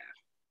 Yep.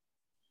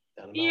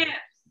 Yeah.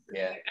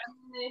 Yeah.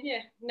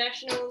 Yeah.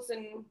 Nationals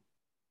and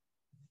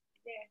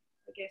yeah,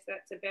 I guess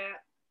that's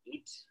about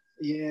it.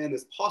 Yeah, and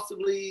there's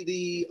possibly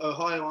the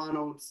Ohio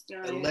Arnold's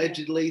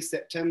allegedly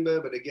September,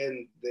 but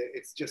again,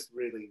 it's just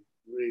really,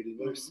 really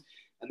loose.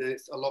 And then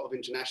it's a lot of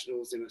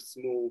internationals in a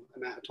small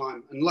amount of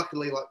time. And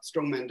luckily, like,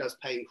 strongman does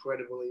pay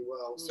incredibly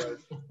well. So,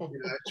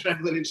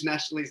 traveling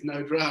internationally is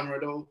no drama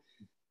at all.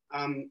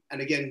 And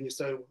again, you're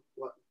so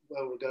well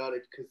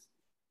regarded because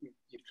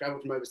you've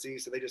traveled from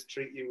overseas, so they just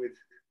treat you with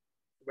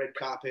red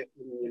carpet,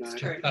 and, That's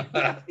true.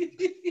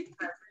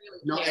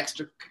 Not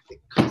extra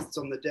costs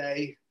on the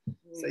day.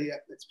 So yeah,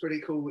 it's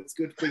pretty cool. It's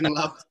good for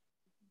love.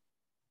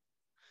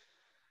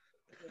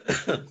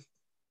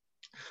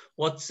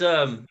 What's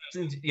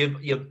since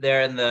you're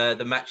there in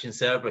the matching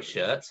Cerberus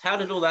shirts, how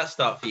did all that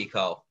start for you,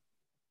 Carl?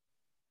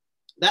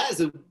 That is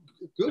a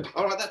good.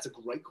 All right, that's a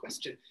great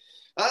question.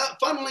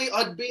 Funnily,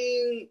 I'd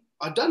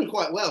done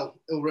quite well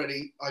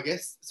already, I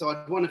guess. So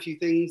I'd won a few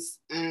things,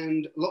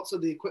 and lots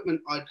of the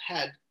equipment I'd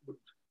had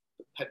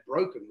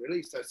broken,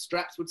 really. So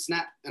straps would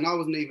snap, and I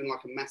wasn't even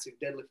like a massive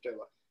deadlifter.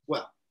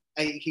 Well,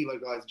 80-kilo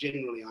guys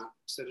generally aren't.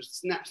 So to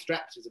snap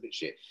straps is a bit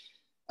shit.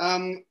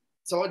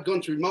 So I'd gone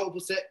through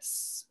multiple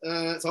sets.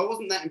 So I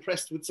wasn't that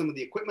impressed with some of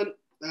the equipment.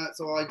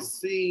 So I'd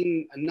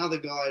seen another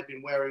guy had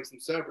been wearing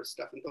some Cerberus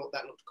stuff and thought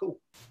that looked cool.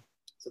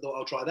 So I thought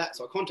I'll try that.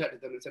 So I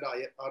contacted them and said, oh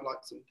yeah, I'd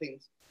like some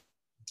things.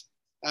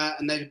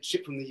 And they had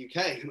shipped from the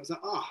UK. And I was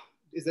like,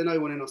 is there no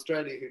one in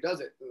Australia who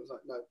does it? And I was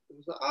like, no. It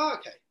was like,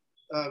 okay.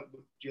 Would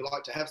you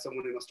like to have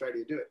someone in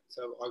Australia do it?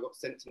 So I got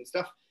sent some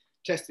stuff,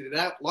 tested it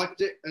out, liked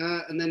it,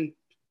 and then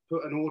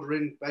put an order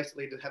in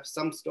basically to have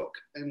some stock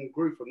and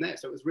grew from there.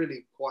 So it was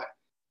really quite,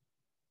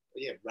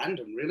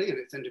 random really. And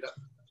it's ended up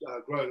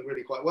growing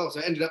really quite well. So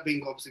it ended up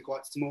being obviously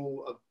quite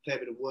small, a fair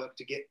bit of work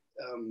to get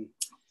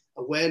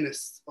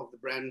awareness of the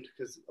brand,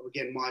 because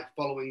again, my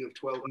following of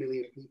 12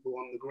 million people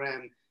on the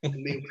gram and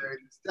me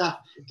wearing stuff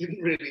didn't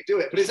really do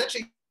it. But it's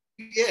actually,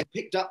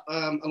 picked up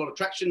a lot of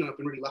traction, and I've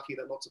been really lucky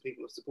that lots of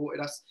people have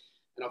supported us,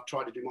 and I've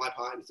tried to do my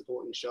part in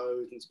supporting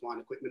shows and supplying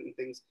equipment and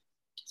things.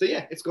 So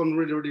yeah, it's gone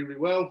really, really, really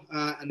well.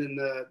 And then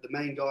the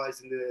main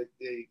guys in the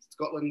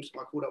Scotland,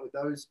 I caught up with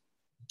those,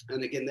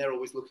 and again, they're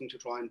always looking to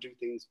try and do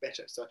things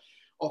better. So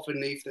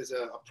often if there's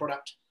a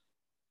product,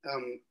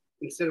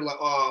 instead of like,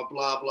 oh,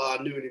 blah, blah,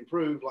 new and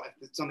improved, like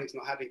if something's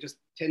not happening, it just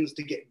tends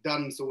to get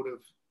done sort of,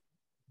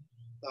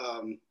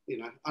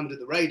 under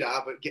the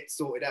radar, but gets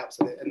sorted out.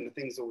 So and the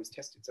thing's always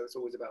tested. So it's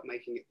always about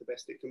making it the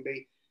best it can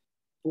be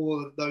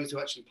for those who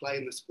actually play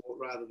in the sport,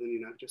 rather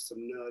than, just some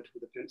nerd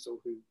with a pencil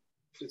who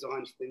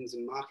designs things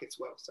and markets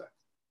well. So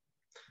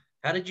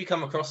how did you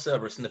come across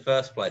Cerberus in the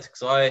first place?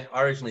 Because I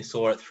originally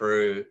saw it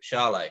through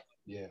Charlet.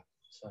 Yeah.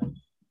 So.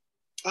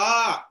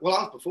 Well,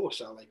 I was before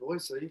Charlet,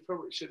 boys, so you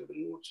probably should have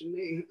been watching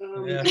me.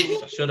 Yeah,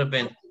 I should have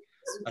been.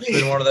 I should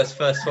have been one of those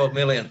first 12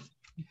 million.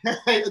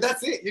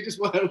 That's it. You just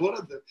weren't one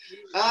of them.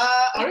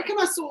 I reckon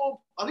I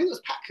think it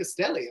was Pat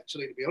Castelli,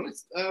 actually, to be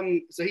honest.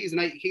 So he's an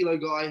 80-kilo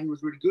guy who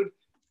was really good.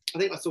 I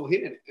think I saw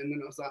him in it, and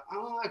then I was like,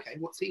 oh, okay,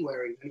 what's he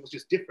wearing? And it was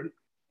just different.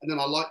 And then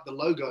I liked the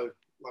logo,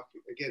 like,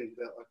 again,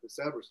 the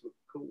Cerberus looked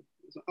cool.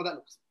 I was like, oh, that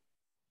looks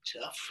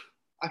tough.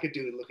 I could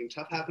do with looking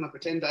tough. How can I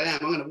pretend I am?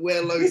 I'm going to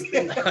wear loads of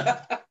things.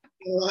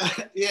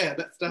 Yeah,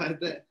 that started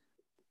there.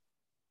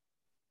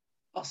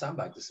 Oh,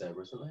 sandbags are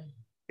Cerberus, aren't they?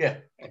 Yeah,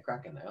 They're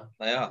cracking now.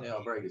 they are. They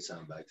are very good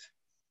sandbags.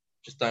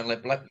 Just don't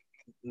let black.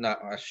 No,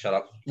 shut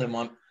up. Never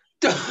mind.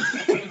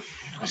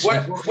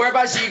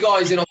 Whereabouts are you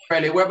guys in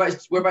Australia?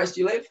 Whereabouts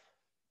do you live?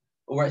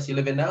 Or whereabouts do you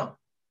live in now?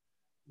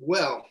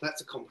 Well,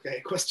 that's a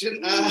complicated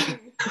question.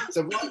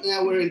 So right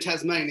now we're in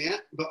Tasmania,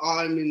 but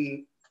I'm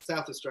in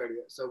South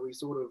Australia, so we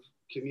sort of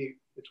commute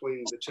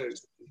between the two.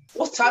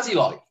 What's Tassie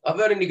like? I've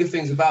heard any good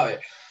things about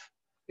it.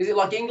 Is it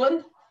like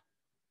England?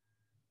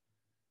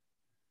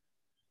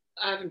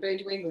 I haven't been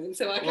to England,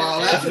 so I can't. Well,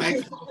 that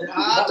makes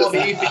That will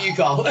be for you,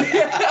 Carl.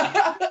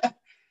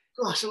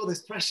 Gosh, all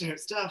this pressure and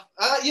stuff.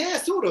 Yeah,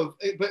 sort of,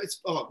 but it's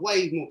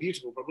way more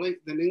beautiful probably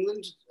than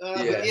England.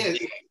 But yeah,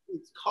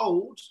 it's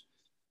cold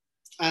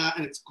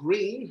and it's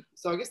green,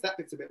 so I guess that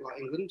bit's a bit like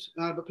England.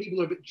 But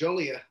people are a bit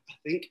jollier, I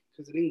think,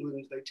 because in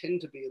England they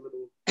tend to be a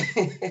little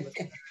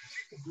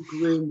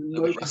grim.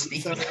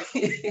 So,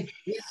 yeah,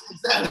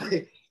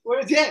 exactly.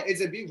 Whereas, yeah,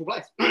 it's a beautiful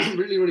place,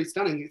 really, really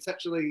stunning. It's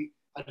actually,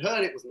 I'd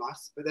heard it was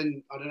nice, but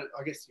then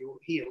I guess you'll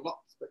hear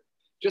lots, but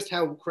just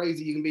how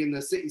crazy you can be in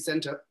the city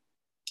centre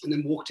and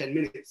then walk 10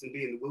 minutes and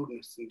be in the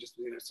wilderness and just,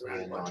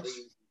 surrounded by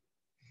trees,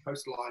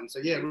 coastline. So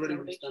yeah, really,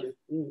 really stunning.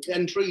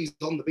 And trees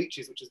on the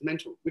beaches, which is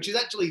mental, which is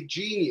actually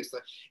genius.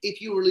 Like,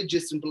 if you're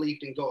religious and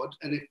believed in God,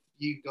 and if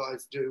you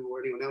guys do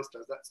or anyone else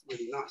does, that's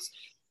really nice.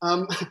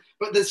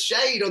 But there's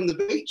shade on the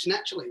beach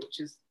naturally,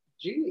 which is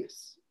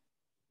genius.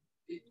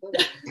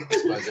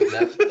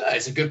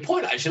 It's a good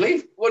point,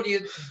 actually.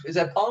 Is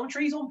there palm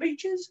trees on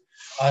beaches?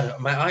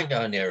 I ain't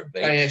going near a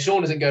beach. Oh, yeah,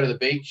 Sean doesn't go to the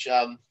beach. He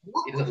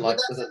doesn't like.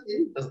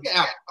 Get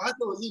out. I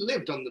thought he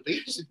lived on the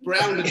beach.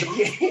 Brown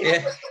Adonis.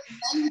 Yeah.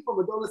 From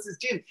Adonis's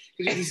gym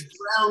because he's this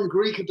brown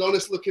Greek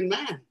Adonis-looking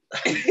man.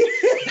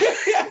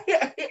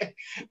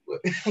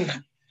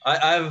 I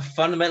have a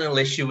fundamental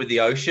issue with the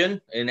ocean,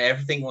 and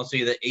everything wants to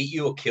either eat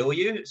you or kill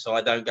you, so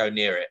I don't go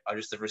near it. I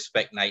just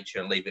respect nature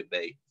and leave it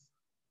be.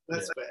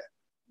 That's fair.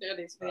 That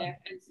is fair.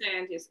 And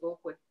sand is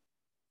awkward.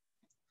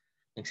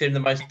 Considering the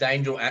most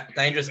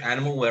dangerous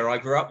animal where I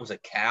grew up was a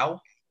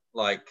cow.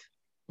 Like,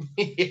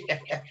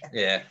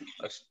 yeah,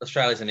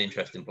 Australia's an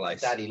interesting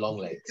place. Daddy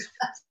Longlegs.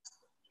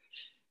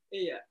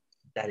 Yeah.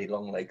 Daddy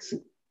Longlegs.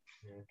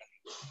 Yeah.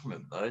 I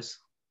remember those.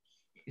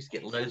 Used to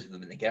get loads of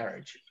them in the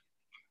garage.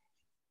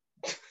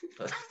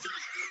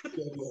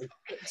 Deadly.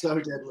 So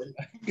deadly.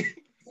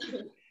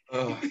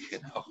 Oh, you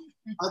know.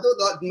 I thought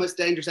like the most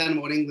dangerous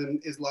animal in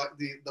England is like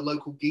the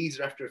local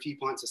geezer after a few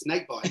pints of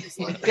snake bite. It's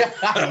like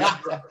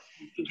a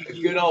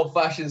good old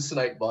fashioned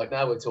snake bite.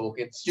 Now we're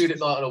talking.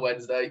 Student night on a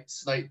Wednesday,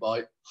 snake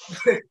bite.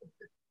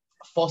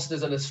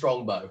 Foster's and a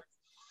strongbow.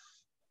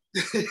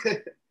 And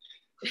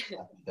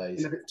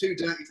if it's too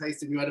dirty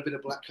tasting, you add a bit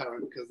of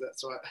blackcurrant because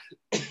that's right.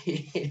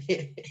 Just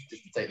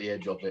to take the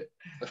edge off it.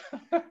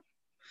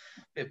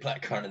 Bit of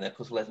blackcurrant in there,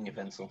 puts lead in your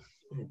pencil.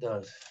 It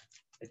does.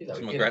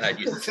 That's what my granddad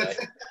used to say.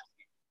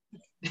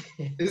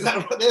 Is that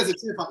right? There's a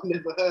tip I've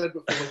never heard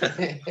before.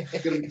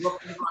 It's going to be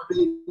rocking my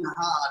being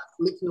hard,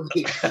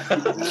 literally.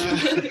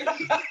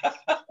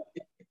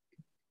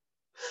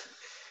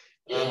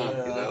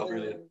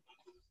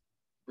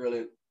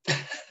 Brilliant.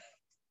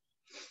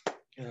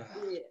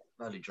 Brilliant.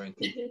 Bloody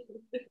drinking.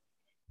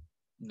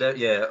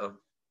 Yeah.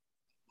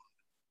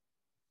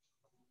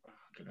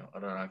 I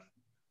don't know.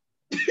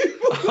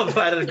 I've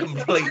had a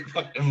complete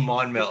fucking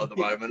mind melt at the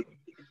moment.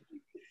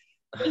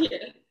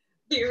 Yeah.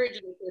 The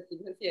original question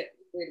was,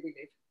 where do we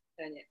live?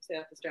 And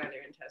South Australia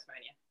and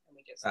Tasmania. And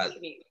we just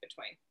commute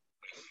between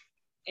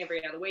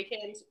every other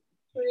weekend,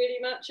 pretty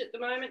much at the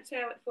moment,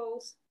 how it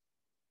falls.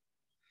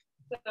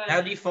 So,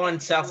 how do you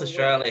find South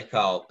Australia,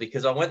 Carl?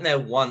 Because I went there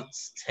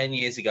once 10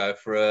 years ago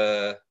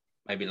for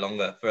maybe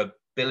longer, for a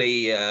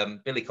Billy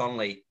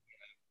Connolly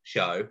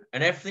show,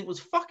 and everything was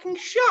fucking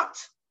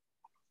shut.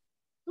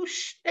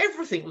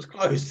 Everything was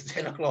closed at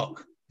 10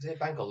 o'clock. Was it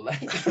bank holiday?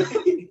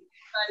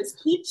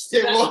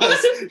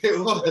 It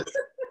was.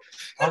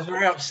 I was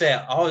very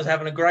upset. I was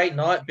having a great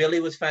night. Billy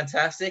was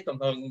fantastic. We're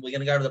going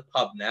to go to the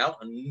pub now,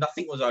 and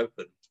nothing was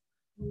open.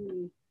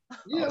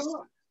 Yeah,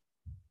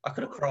 I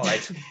could have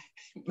cried.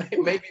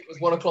 Maybe it was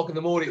 1 o'clock in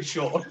the morning,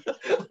 Sean.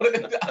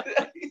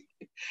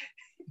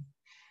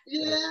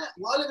 Yeah,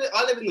 well,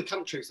 I live in the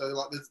country, so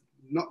like there's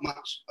not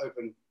much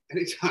open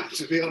anytime,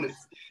 to be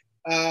honest.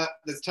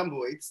 There's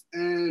tumbleweeds,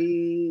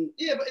 and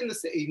yeah, but in the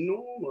city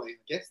normally,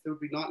 I guess there would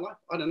be nightlife.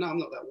 I don't know, I'm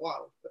not that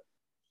wild, but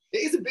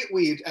it is a bit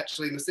weird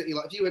actually in the city.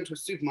 Like if you went to a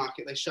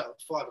supermarket, they shut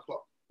at 5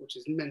 o'clock, which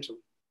is mental.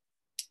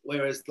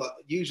 Whereas like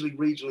usually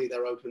regionally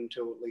they're open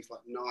till at least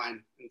like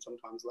 9 and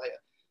sometimes later.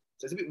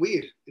 So it's a bit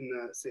weird in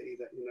the city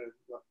that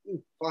like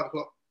 5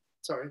 o'clock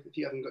sorry, if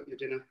you haven't got your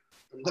dinner,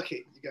 I'm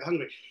lucky, you get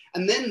hungry.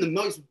 And then the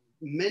most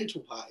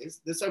mental part is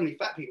there's so many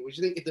fat people, which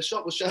you think if the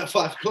shop was shut at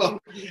 5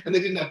 o'clock and they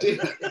didn't have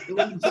dinner, there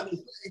wouldn't be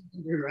something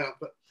around,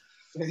 but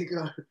there you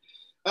go.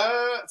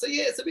 So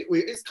yeah, it's a bit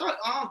weird. It's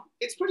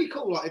it's pretty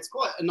cool. Like, it's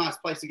quite a nice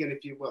place again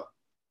if you were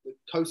the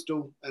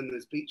coastal and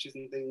there's beaches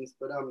and things,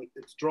 but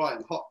it's dry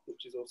and hot,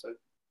 which is also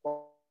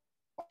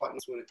quite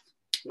nice when it's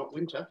not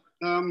winter.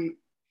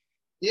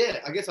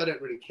 Yeah, I guess I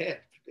don't really care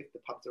if the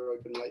pubs are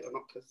open late or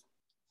not, because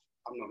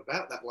I'm not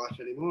about that life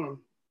anymore. I'm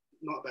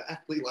not about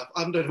athlete life.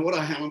 I don't know what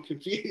I am. I'm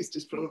confused.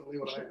 Is probably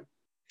what I am.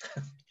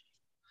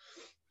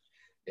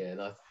 Yeah,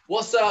 no.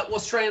 What's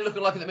training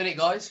looking like at the minute,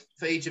 guys?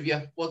 For each of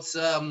you, what's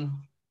on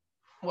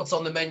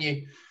the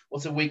menu?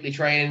 What's a weekly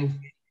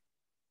training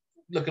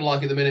looking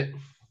like at the minute?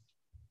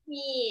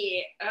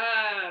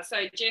 Yeah,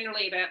 so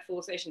generally about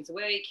 4 sessions a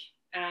week.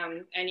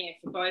 And yeah,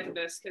 for both of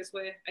us, because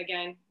we're,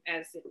 again,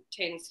 as it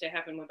tends to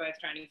happen, we're both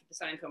training for the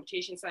same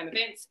competition, same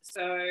events.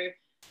 So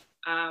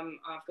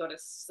I've got a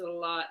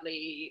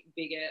slightly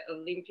bigger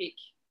Olympic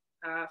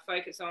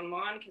focus on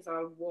mine, because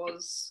I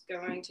was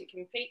going to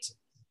compete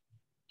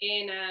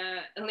in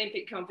an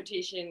Olympic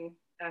competition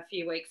a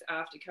few weeks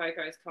after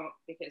Coco's comp,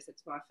 because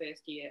it's my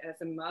first year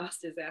as a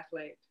masters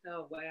athlete.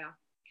 Oh, wow.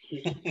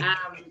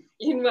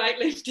 In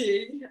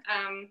weightlifting.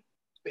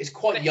 It's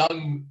quite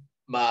young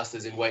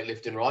masters in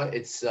weightlifting, right?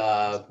 It's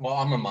Well,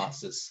 I'm a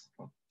masters.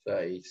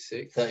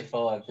 36,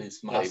 35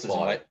 is masters in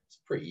 35. weight. It's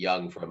pretty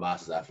young for a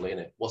masters athlete,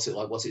 isn't it? What's it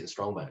like? What's it in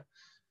strongman?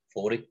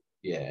 40.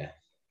 Yeah.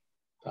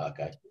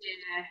 Okay.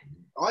 Yeah.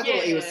 I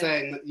thought he was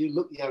saying that you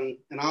look young,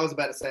 and I was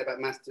about to say about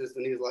masters,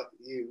 and he was like,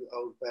 "You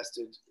old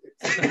bastard."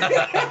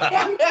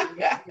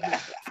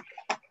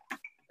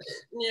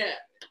 Yeah,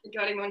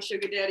 got him on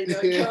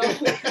sugardaddy.com.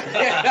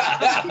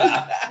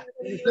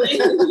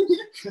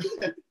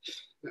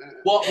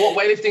 What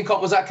weightlifting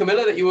comp was that,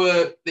 Camilla, that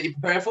you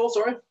prepared for?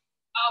 Sorry.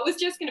 Oh, it was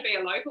just going to be a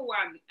local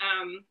one,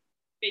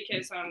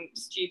 because I'm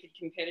stupid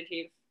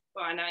competitive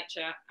by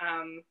nature,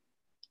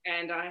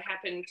 and I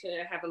happened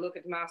to have a look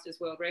at the Masters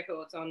World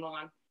Records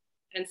online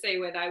and see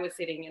where they were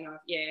sitting, and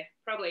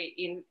probably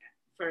in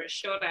for a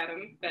shot at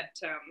them. But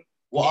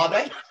what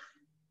are they?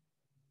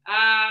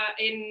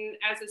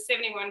 As a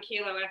 71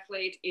 kilo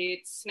athlete,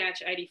 it's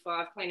snatch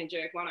 85, clean and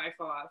jerk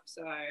 105.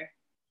 So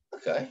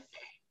Okay.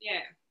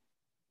 yeah.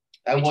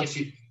 And what's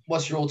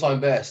your all-time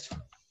best?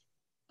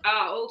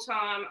 All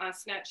time, I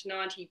snatched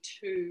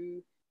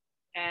 92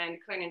 and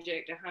clean and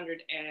jerked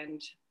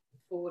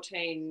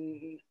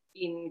 114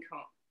 in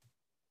comp.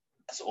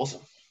 That's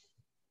awesome.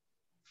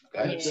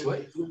 Okay, Yeah.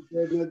 sweet.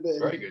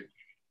 Very good.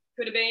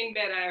 Could have been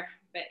better,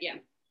 but yeah,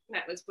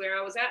 that was where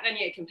I was at. And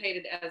yeah,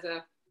 competed as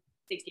a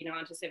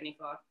 69 to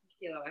 75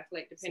 kilo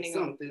athlete, depending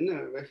on.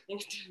 No,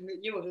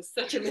 You are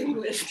such a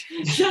linguist.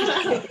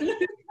 Shut up.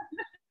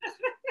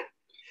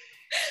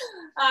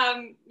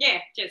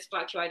 Yeah, just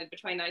fluctuated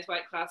between those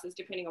weight classes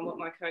depending on what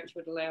my coach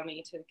would allow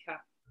me to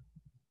cut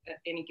at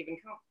any given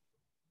comp.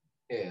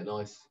 Yeah,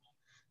 nice.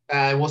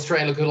 And what's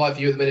training looking like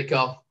for you at the minute,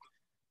 Carl?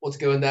 What's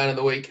going down in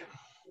the week?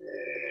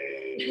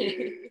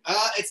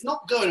 It's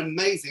not going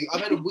amazing.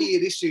 I've had a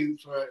weird issue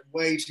for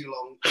way too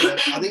long.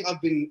 I think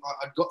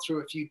I got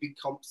through a few big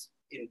comps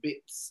in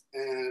bits,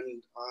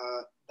 and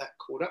that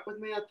caught up with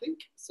me, I think.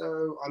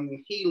 So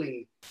I'm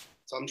healing.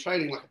 So I'm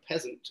training like a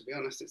peasant, to be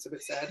honest. It's a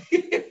bit sad.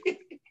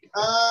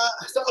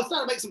 So I'm starting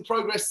to make some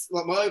progress.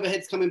 Like, my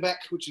overhead's coming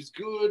back, which is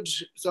good.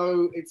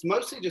 So it's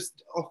mostly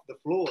just off the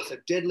floor. So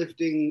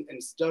deadlifting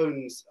and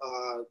stones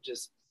are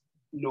just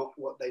not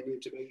what they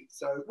need to be.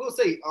 So we'll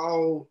see. I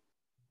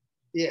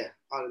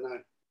don't know.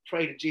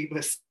 Pray to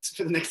Jeebus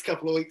for the next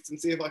couple of weeks and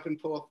see if I can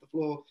pull off the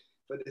floor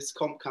for this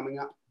comp coming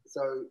up.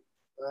 So,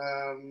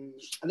 and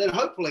then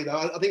hopefully,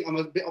 though, I think I'm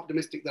a bit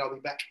optimistic that I'll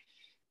be back,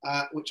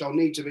 which I'll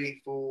need to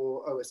be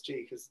for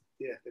OSG, because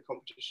the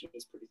competition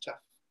is pretty tough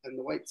and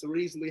the weights are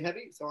reasonably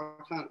heavy, so I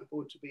can't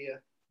afford to be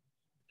a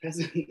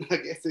peasant, I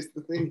guess is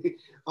the thing,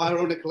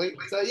 ironically.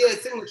 So yeah,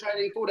 similar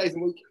training, 4 days a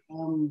week.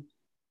 And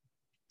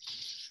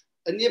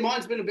yeah,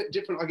 mine's been a bit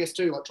different, I guess,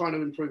 too, like trying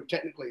to improve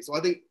technically. So I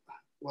think,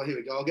 well, here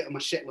we go, I'll get on my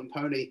Shetland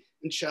pony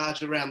and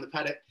charge around the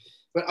paddock.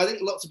 But I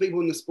think lots of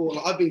people in the sport,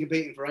 like, I've been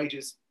competing for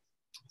ages.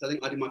 So I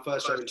think I did my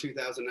first show in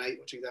 2008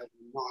 or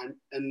 2009.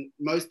 And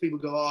most people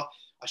go, I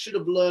should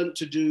have learned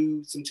to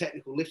do some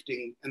technical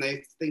lifting. And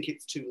they think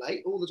it's too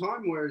late all the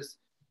time. Whereas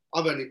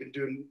I've only been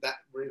doing that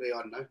really,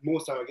 I don't know,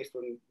 more so I guess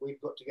when we've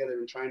got together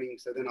in training.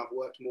 So then I've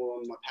worked more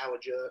on my power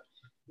jerk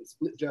and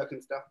split jerk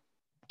and stuff.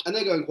 And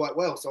they're going quite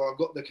well. So I've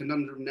got the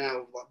conundrum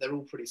now, like they're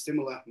all pretty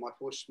similar, my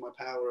push, my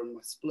power and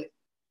my split,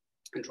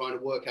 and trying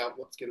to work out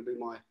what's going to be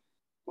my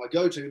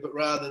go-to. But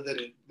rather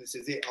than this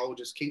is it, I'll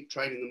just keep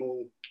training them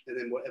all, and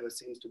then whatever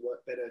seems to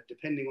work better,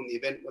 depending on the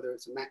event, whether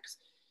it's a max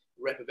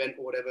rep event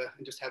or whatever,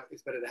 and just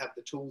it's better to have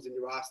the tools in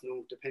your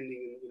arsenal,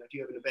 depending, if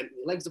you have an event and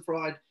your legs are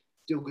fried,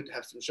 still good to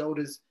have some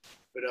shoulders,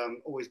 but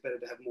always better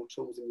to have more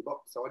tools in your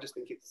box. So I just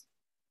think it's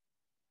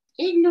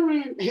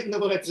ignorant, in the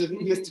words of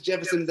Mr.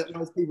 Jefferson, that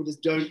most people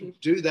just don't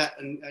do that.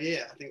 And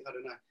I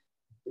don't know.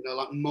 you know,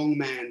 like Mong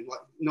Man, like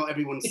not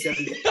everyone's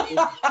 70.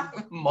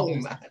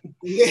 Mong Man.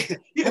 Yeah,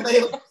 and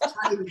they all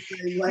train the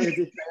same way as if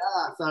they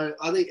are. So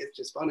I think it's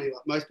just funny.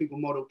 Like most people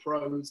model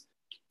pros,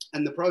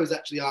 and the pros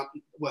actually aren't,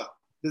 well,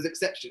 there's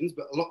exceptions,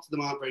 but lots of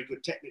them aren't very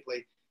good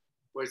technically.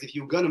 Whereas if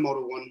you're going to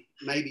model one,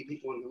 maybe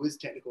pick one who is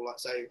technical, like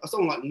say,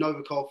 someone like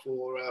Novikov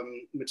or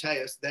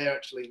Mateus, they're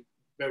actually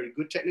very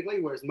good technically,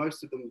 whereas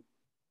most of them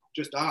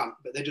just aren't,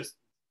 but they're just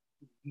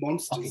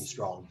monsters. Fucking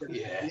strong.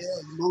 Yeah.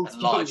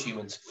 Monsters. Large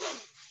humans.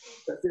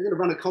 But if you're going to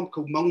run a comp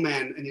called Mong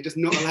Man and you're just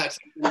not allowed to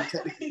do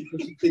technically,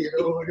 you see it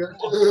all.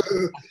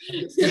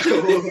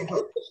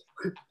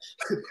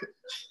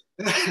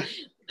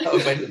 That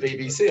would make the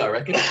BBC, I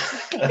reckon.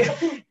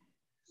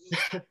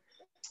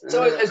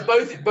 So as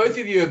both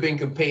of you have been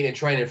competing and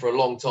training for a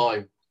long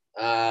time,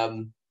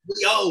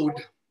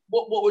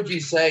 what would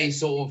you say,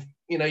 sort of,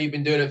 you know, you've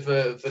been doing it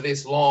for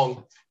this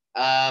long,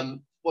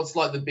 what's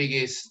like the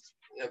biggest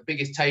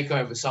take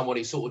home for someone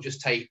who's sort of just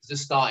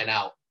starting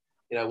out?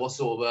 You know, what's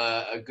sort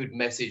of a good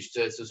message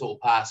to sort of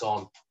pass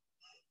on?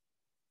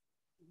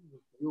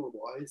 You're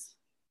wise.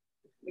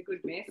 A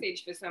good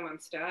message for someone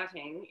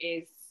starting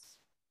is,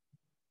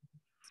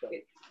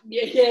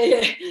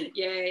 yeah.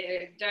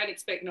 Don't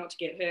expect not to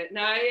get hurt.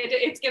 No,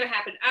 it's going to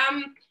happen.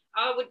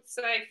 I would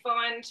say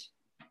find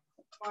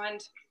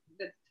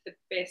the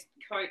best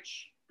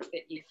coach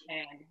that you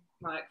can.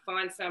 Like,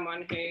 find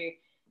someone who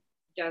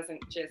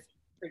doesn't just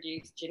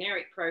produce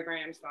generic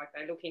programs. Like,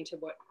 they look into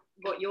what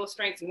your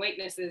strengths and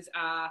weaknesses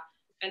are,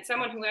 and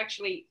someone who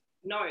actually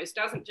knows,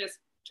 doesn't just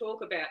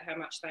talk about how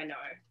much they know,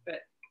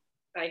 but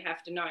they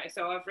have to know.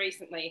 So I've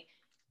recently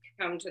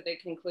come to the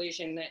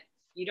conclusion that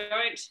you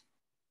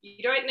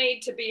don't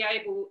need to be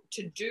able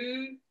to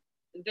do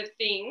the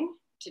thing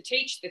to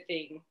teach the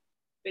thing,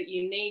 but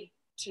you need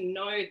to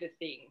know the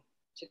thing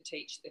to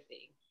teach the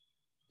thing,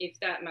 if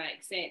that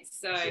makes sense.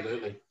 So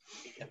Absolutely.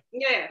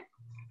 Yeah.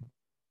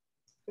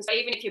 So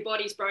even if your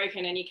body's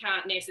broken and you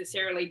can't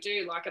necessarily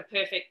do like a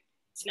perfect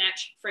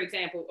snatch, for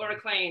example, or a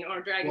clean or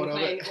a dragon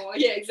clean, or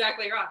yeah,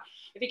 exactly right.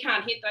 If you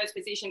can't hit those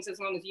positions, as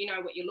long as you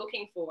know what you're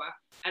looking for,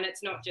 and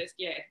it's not just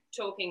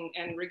talking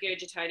and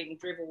regurgitating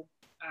drivel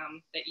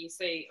that you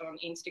see on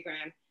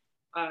Instagram.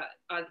 I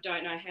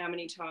don't know how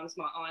many times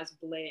my eyes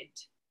bled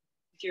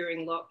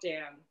during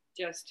lockdown,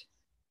 just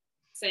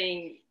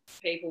seeing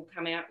people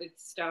come out with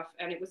stuff,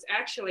 and it was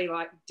actually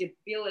like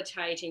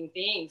debilitating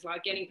things,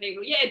 like getting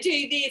people,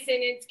 do this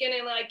and it's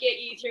gonna like get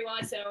you through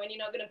ISO and you're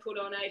not gonna put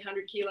on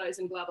 800 kilos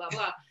and blah blah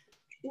blah.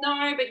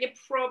 No, but you're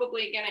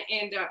probably gonna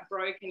end up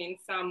broken in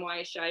some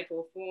way, shape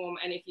or form,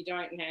 and if you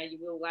don't now, you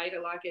will later.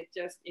 Like, it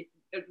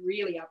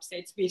really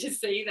upsets me to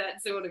see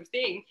that sort of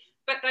thing,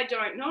 but they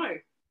don't know.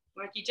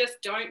 Like, you just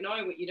don't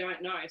know what you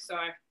don't know. So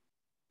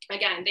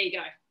again, there you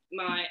go.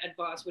 My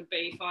advice would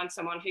be find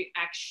someone who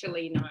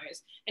actually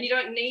knows. And you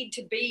don't need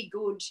to be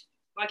good.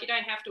 Like, you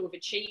don't have to have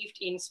achieved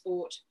in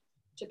sport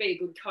to be a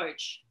good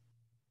coach.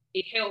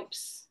 It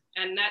helps,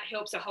 and that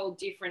helps a whole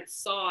different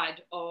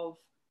side of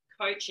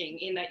coaching,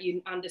 in that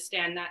you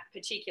understand that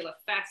particular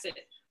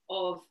facet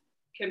of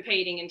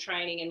competing and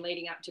training and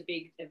leading up to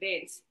big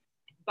events.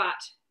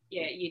 But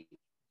yeah, you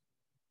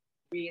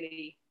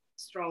really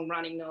strong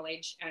running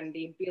knowledge and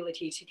the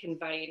ability to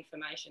convey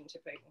information to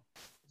people.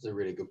 That's a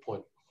really good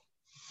point.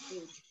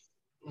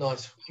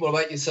 Nice. What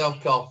about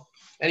yourself, Carl?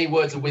 Any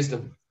words of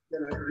wisdom?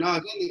 No, I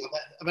don't think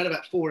I've had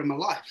about 4 in my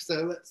life.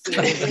 So let's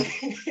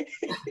see.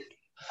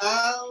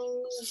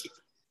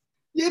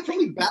 Yeah,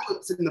 probably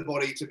balance in the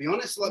body, to be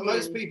honest. Like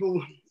most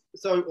people,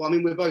 I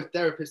mean, we're both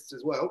therapists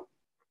as well,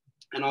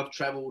 and I've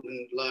travelled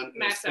and learned.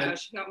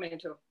 Massage, not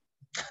mental.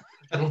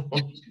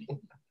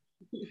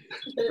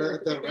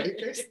 the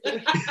rapist.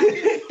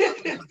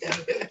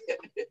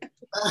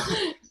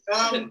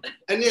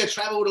 And yeah,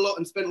 travelled a lot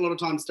and spent a lot of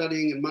time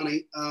studying and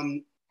money,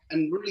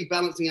 and really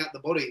balancing out the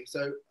body.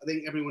 So I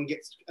think everyone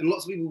gets, and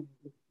lots of people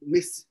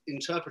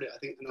misinterpret it, I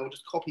think, and they'll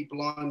just copy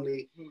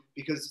blindly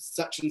because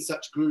such and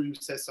such guru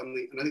says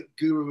something. And I think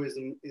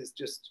guruism is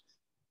just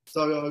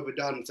so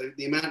overdone. So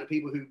the amount of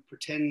people who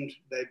pretend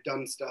they've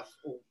done stuff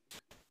or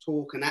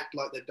talk and act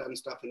like they've done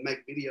stuff and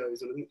make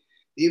videos, and I think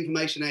the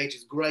information age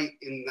is great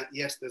in that,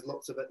 yes, there's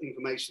lots of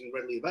information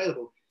readily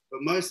available,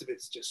 but most of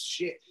it's just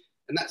shit.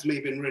 And that's me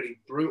being really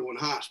brutal and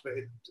harsh, but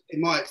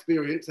in my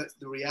experience, that's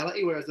the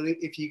reality. Whereas I think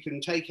if you can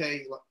take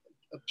a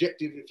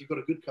objective, if you've got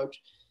a good coach,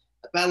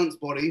 a balanced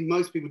body,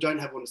 most people don't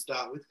have one to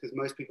start with because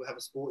most people have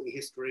a sporting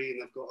history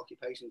and they've got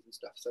occupations and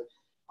stuff. So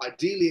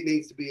ideally it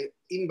needs to be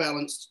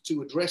imbalanced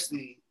to address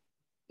the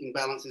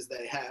imbalances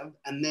they have.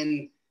 And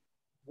then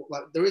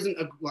there isn't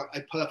a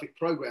perfect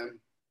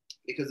program,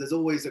 because there's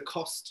always a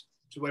cost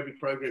to every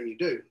program you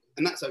do.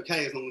 And that's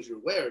okay as long as you're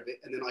aware of it.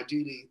 And then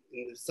ideally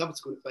in the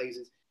subsequent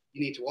phases,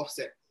 you need to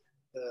offset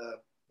the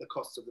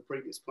costs of the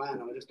previous plan.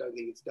 And I just don't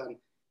think it's done.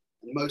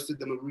 And most of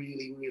them are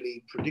really,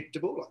 really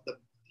predictable. Like, the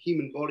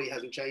human body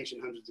hasn't changed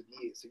in hundreds of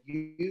years. So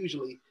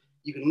usually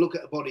you can look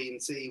at a body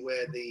and see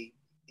where the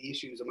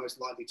issues are most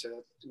likely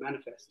to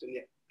manifest. And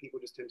yet people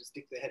just tend to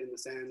stick their head in the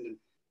sand and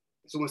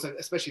it's almost like,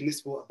 especially in this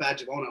sport, a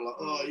badge of honor. Like,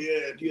 oh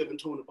yeah, if you haven't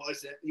torn a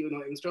bicep, you're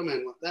not even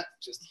strongman. Like that's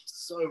just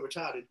so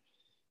retarded.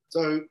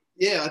 So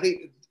yeah, I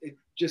think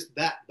just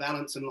that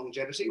balance and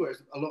longevity.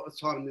 Whereas a lot of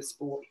time in this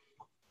sport,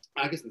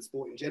 I guess in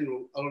sport in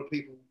general, a lot of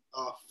people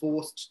are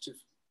forced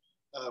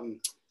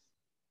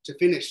to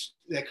finish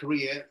their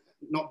career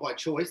not by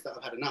choice that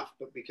I've had enough,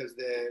 but because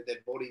their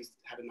bodies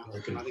had enough.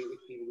 And I think if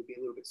people would be a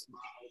little bit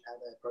smarter with how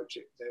they approach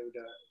it, they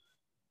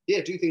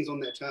would do things on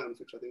their terms,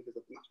 which I think is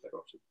a much better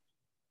option.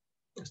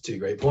 That's 2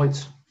 great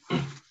points.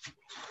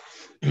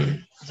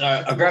 So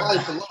I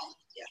grabbed.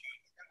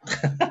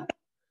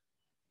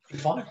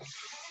 Fine.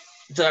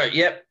 So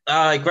yep,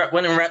 I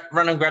went and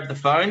run and grabbed the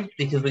phone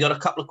because we got a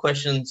couple of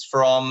questions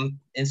from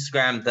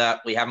Instagram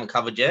that we haven't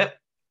covered yet.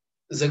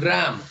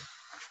 Zagram.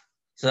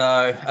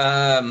 So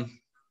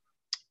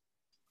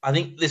I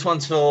think this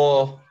one's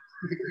for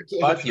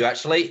both of you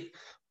actually.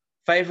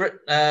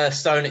 Favorite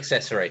stone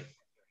accessory?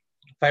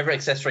 Favorite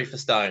accessory for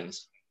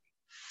stones?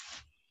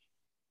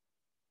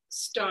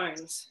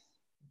 Stones.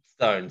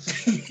 Stones.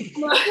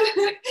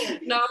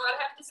 No, I'd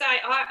have to say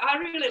I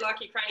really like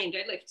Ukrainian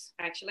deadlifts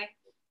actually.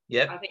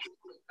 Yep. I think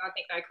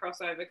they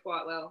cross over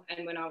quite well.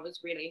 And when I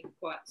was really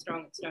quite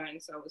strong at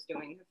stones, I was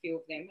doing a few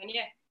of them. And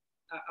yeah,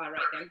 I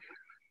rate them.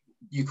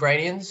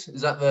 Ukrainians?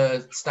 Is that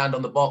the stand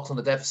on the box on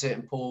the deficit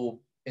and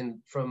pull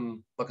in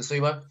from like a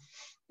sumo?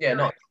 Yeah,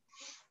 nice.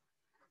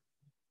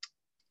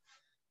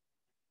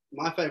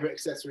 My favorite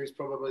accessory is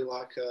probably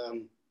like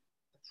a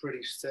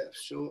pretty set of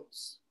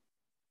shorts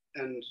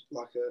and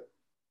like a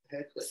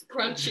hair clip. It's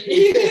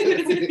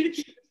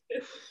crunchy.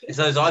 It's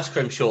those ice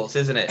cream shorts,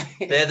 isn't it?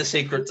 They're the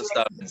secret to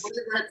stones.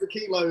 The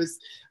kilos.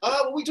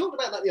 Well, we talked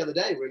about that the other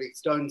day, really,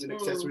 stones and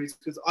accessories,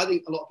 because I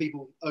think a lot of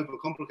people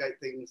overcomplicate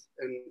things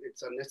and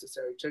it's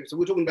unnecessary too. So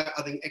we're talking about,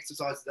 I think,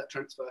 exercises that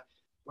transfer.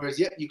 Whereas,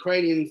 yeah,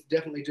 Ukrainians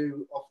definitely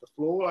do off the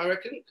floor, I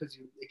reckon, because,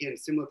 again,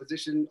 similar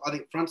position. I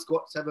think front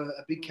squats have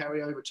a big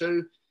carryover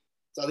too.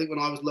 So I think when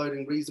I was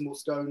loading reasonable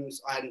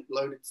stones, I hadn't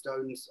loaded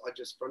stones. I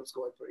just front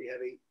squatted pretty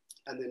heavy,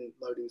 and then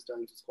loading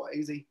stones was quite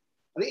easy.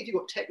 I think if you've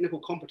got technical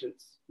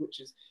competence,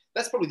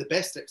 that's probably the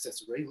best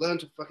accessory, learn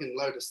to fucking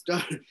load a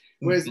stone.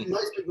 Whereas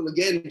most people,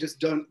 again, just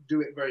don't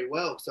do it very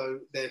well. So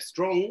they're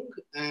strong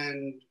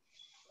and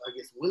I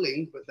guess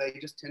willing, but they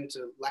just tend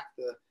to lack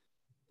the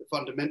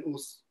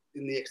fundamentals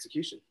in the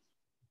execution.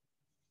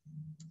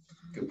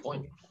 Good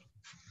point.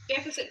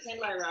 Deficit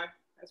pendulum row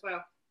as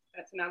well.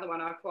 That's another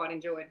one I quite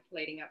enjoyed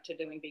leading up to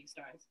doing big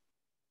stones.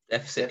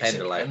 Deficit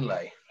pendulum.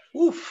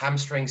 Oof,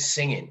 hamstring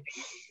singing.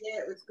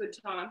 Yeah, it was a good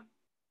time.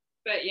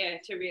 But yeah,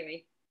 to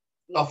really.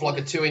 Off like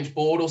a 2-inch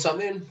board or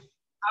something?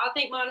 I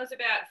think mine was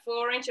about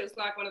 4 inches. It was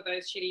like one of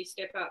those shitty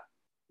step up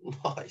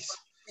Nice.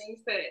 things,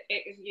 but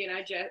it, you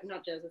know,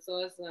 not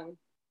jazzercise,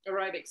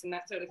 aerobics and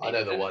that sort of thing. I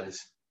know the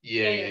ones.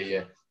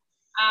 Yeah.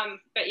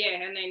 But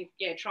yeah, and then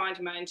yeah, trying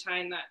to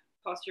maintain that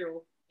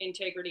postural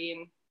integrity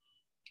and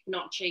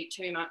not cheat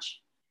too much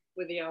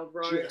with the old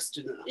row. Just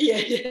enough. Yeah,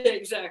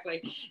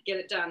 exactly. Get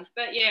it done.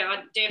 But yeah,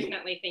 I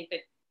definitely think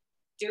that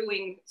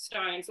doing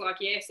stones, like,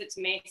 yes, it's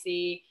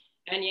messy,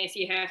 and yes,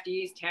 you have to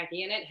use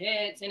tacky, and it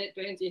hurts, and it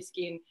burns your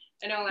skin,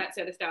 and all that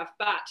sort of stuff.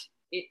 But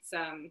it's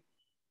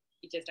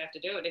you just have to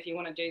do it. If you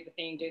want to do the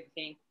thing, do the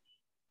thing.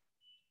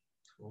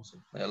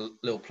 Awesome. A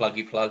little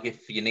pluggy plug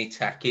if you need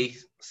tacky,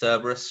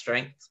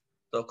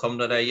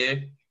 cerberusstrength.com.au.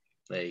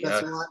 There you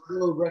That's go. right.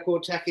 World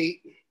record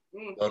tacky.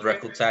 World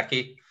record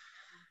tacky.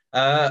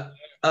 A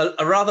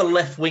rather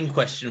left-wing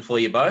question for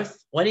you both.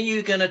 When are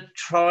you going to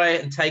try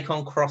and take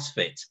on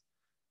CrossFit?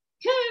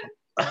 Who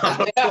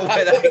asked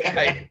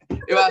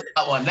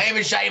that one? Name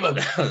and shame him.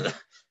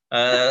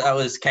 That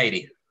was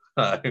Katie.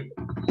 I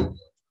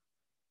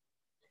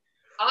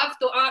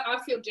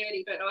feel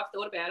dirty, but I've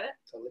thought about it.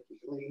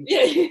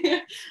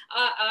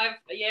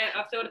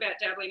 I've thought about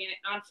dabbling in it.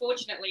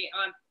 Unfortunately,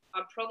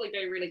 I'd probably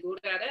be really good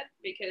at it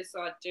because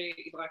I do,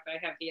 like, they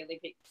have the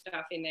Olympic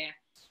stuff in there,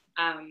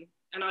 and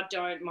I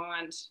don't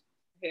mind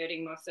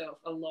hurting myself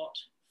a lot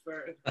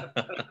for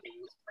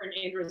an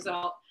end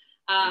result.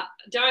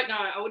 Don't know.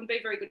 I wouldn't be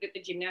very good at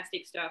the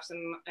gymnastic stuff,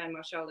 and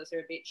my shoulders are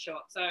a bit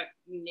shot. So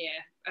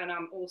yeah, and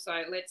I'm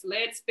also let's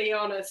be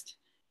honest.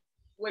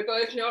 We're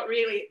both not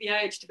really at the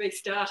age to be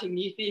starting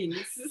new things.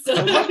 So.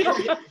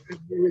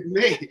 With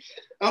me,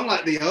 I'm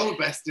like the old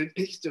bastard.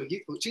 He's still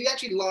youthful. She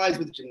actually lies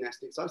with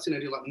gymnastics. I've seen her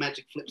do like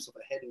magic flips off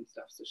her head and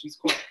stuff. So she's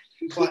quite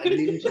a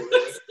ninja.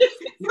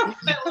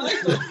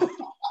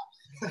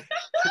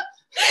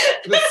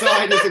 The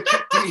side is a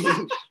kick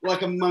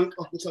like a monk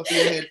off the top of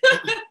your head.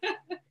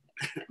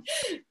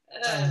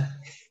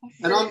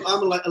 And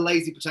I'm like a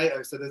lazy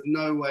potato, so there's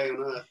no way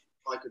on earth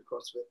I could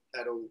CrossFit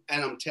at all.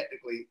 And I'm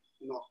technically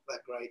not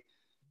that great.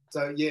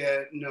 So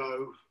yeah,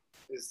 no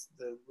is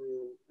the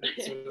real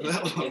answer to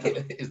that one.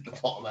 Is the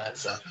bottom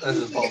answer. That's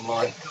the bottom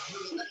line.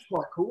 That's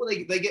quite cool.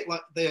 They get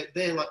like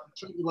they're like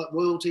treated like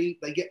royalty.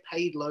 They get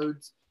paid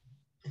loads.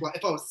 Like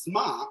if I was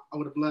smart, I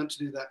would have learned to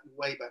do that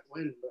way back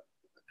when. But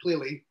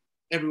clearly,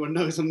 everyone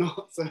knows I'm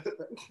not. So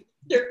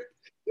yeah.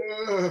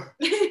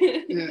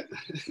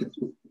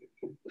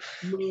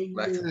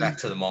 Back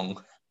to the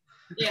Mong.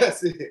 Yeah.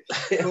 That's it.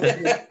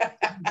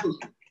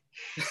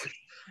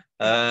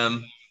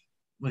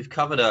 We've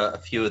covered a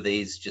few of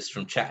these just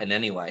from chatting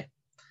anyway.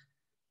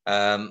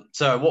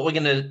 So what we're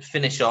going to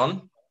finish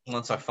on,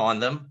 once I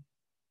find them,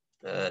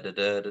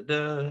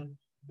 The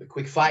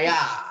quick fire.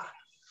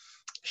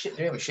 Shit,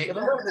 do you have a sheet of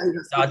them?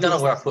 I don't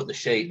know where I put the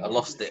sheet. I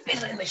lost it.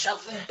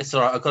 It's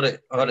all right. I got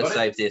it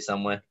saved here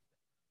somewhere.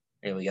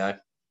 Here we go.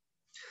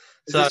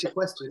 Is So this your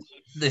question?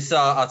 these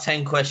are our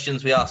 10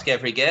 questions we ask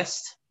every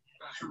guest,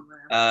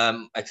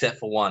 except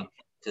for one,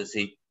 because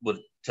he would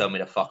tell me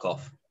to fuck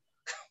off.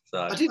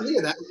 So I did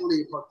hear that in one of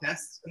your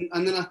podcasts,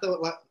 and then I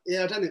thought, like,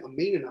 yeah, I don't think I'm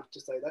mean enough to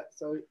say that.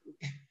 So,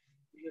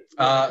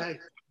 okay.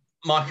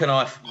 Mike and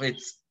I, have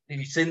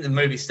you seen the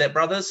movie Step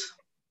Brothers?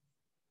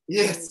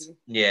 Yes.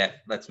 Yeah,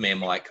 that's me and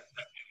Mike.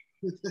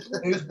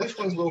 Which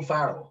one's Will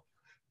Farrell?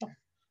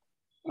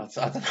 I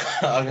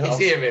don't know. Is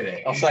he a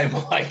minute? I'll say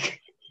Mike.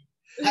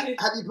 Have you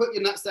put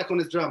your nutsack on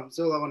his drum? That's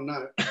all I want to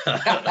know.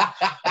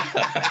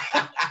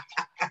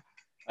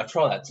 I'll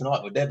try that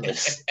tonight with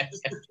deadlifts.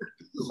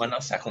 Put my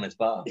nutsack on his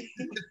bar.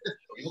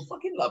 You'll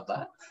fucking love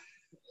that.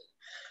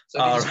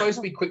 So it's supposed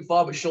to be quick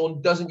fire, but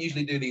Sean doesn't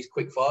usually do these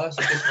quick fire,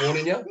 so just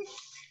warning you.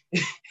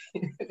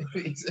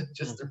 It's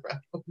just a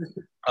rattle.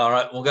 All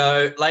right, we'll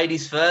go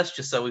ladies first,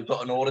 just so we've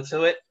got an order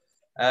to it.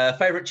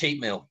 Favorite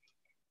cheat meal?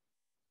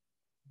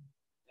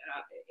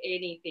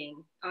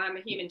 Anything. I'm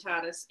a human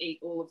TARDIS, eat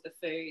all of the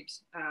food.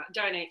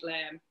 Don't eat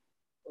lamb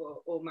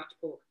or much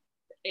pork.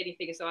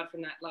 Anything aside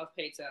from that, love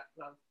pizza,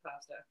 love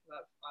pasta,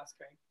 love ice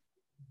cream.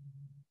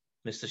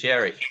 Mr.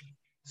 Sherry?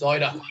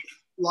 Cider.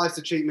 Life's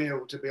a cheap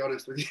meal, to be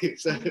honest with you.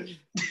 So,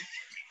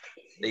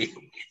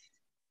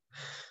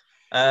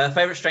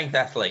 Favorite strength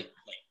athlete?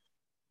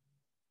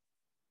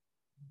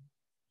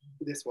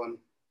 this one.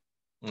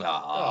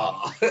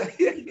 Oh.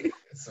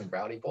 Some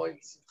brownie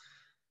points.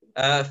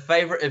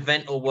 Favorite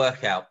event or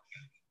workout?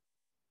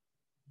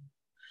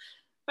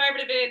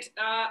 Favorite event,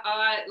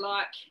 I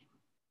like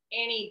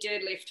any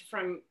deadlift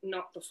from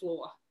not the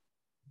floor.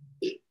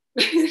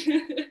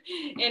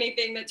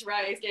 Anything that's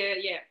raised,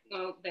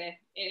 well, there,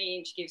 any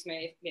inch gives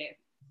me,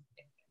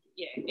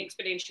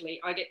 exponentially.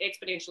 I get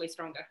exponentially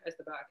stronger as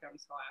the bar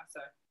comes higher. So,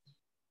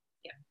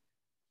 yeah.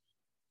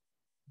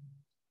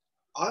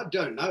 I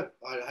don't know.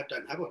 I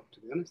don't have one, to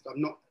be honest.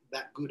 I'm not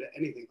that good at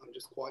anything. I'm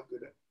just quite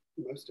good at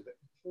most of it.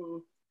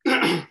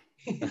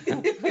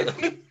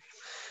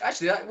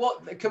 Actually,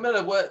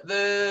 Camilla, were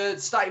the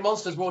Static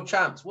Monsters World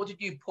Champs? What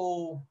did you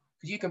pull?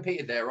 Because you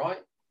competed there, right?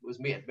 It was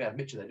me. We had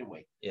Mitchell there, didn't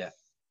we? Yeah.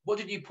 What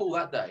did you pull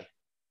that day?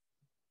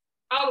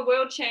 Oh, the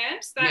world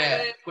champs.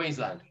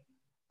 Queensland.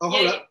 Oh,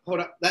 hold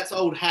up. That's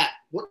old hat.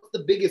 What's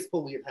the biggest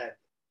pull you've had?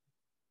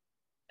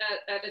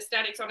 The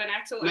statics on an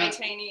axle, No.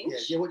 18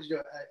 inch. Yeah. What did you do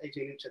at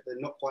 18 inch at the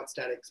not quite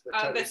statics, but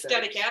totally The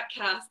static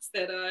outcasts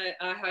that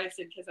I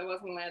hosted because I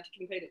wasn't allowed to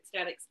compete at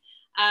statics.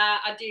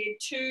 I did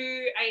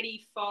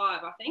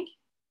 285, I think.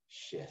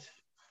 Shit.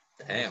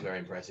 Damn. That's very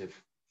impressive.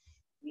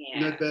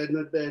 Yeah. Not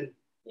bad.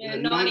 Yeah,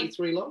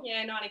 93 log?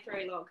 Yeah,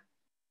 93 log.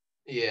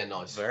 Yeah,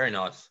 nice. Very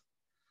nice.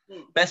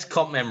 Best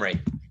comp memory?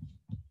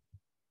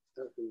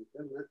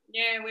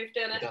 Yeah, we've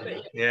done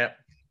it. Yeah.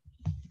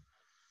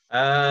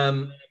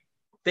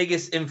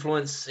 Biggest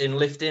influence in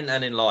lifting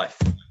and in life?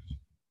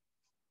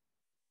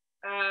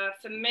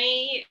 For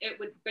me, it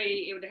would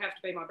have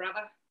to be my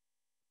brother,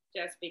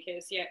 just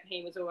because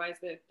he was always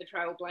the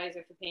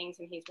trailblazer for things,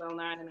 and he's well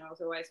known, and I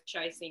was always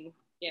chasing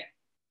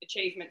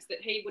achievements that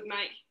he would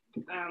make.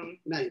 Now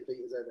your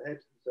feet is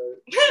overhead, so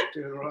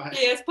doing all right.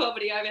 Yes,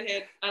 poverty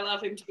overhead. I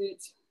love him to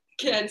bits.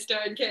 Can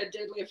stone, can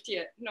deadlift.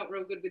 Yeah, not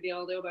real good with the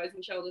old elbows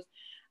and shoulders.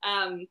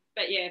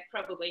 But yeah,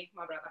 probably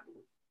my brother.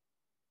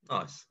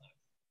 Nice.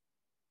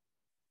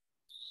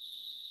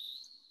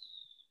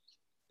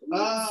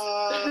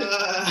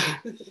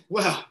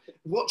 Well,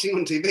 watching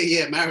on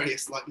TV,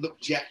 Marius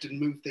looked jacked and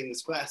moved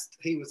things fast.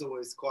 He was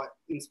always quite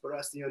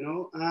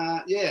inspirational.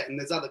 And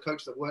there's other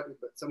coaches I've worked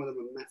with, but some of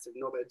them are massive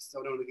knobheads,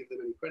 so I don't want to give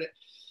them any credit.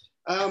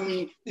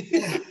 We'll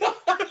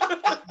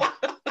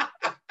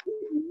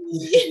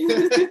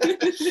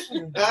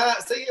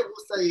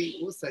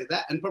say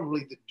that, and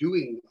probably the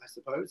doing, I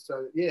suppose.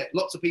 So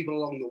lots of people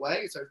along the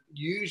way. So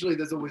usually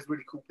there's always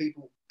really cool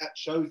people at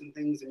shows and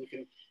things, and you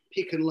can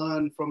pick and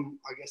learn from,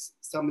 I guess,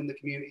 some in the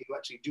community who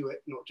actually do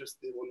it, not just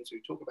the ones who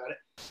talk about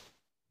it.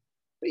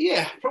 But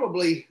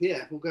probably,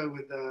 we'll go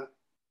with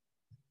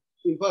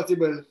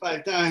Impossible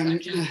 5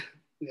 times.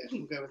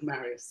 We'll go with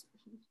Marius.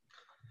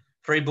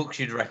 3 books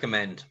you'd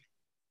recommend?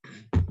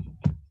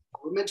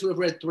 We're meant to have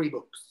read 3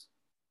 books.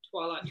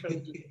 Twilight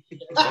Trilogy.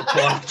 50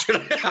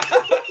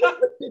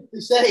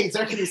 Shades, I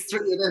reckon there's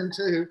 3 of them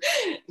too.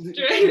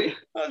 True.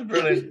 That's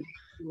brilliant.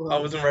 I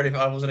wasn't ready.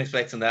 I wasn't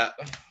expecting that.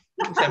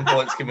 10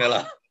 points,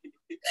 Camilla.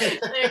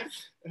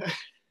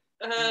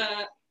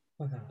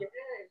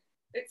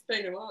 It's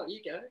been a while.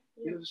 You go.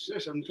 Yeah.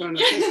 Shush, I'm trying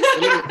to think.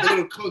 The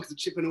little cogs are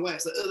chipping away.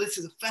 It's like, this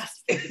is a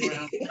fast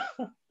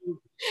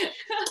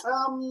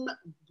round.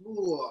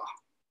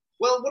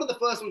 Well, one of the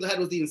first ones I had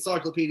was the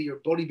Encyclopedia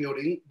of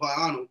Bodybuilding by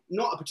Arnold.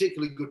 Not a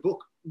particularly good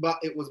book, but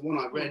it was one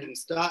I read and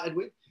started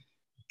with.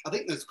 I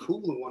think there's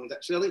cooler ones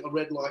actually. I think I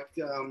read like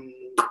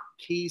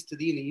Keys to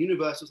the Inner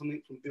Universe or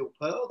something from Bill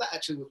Pearl. That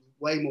actually was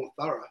way more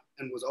thorough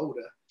and was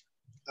older,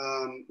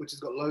 which has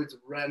got loads of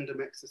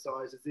random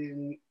exercises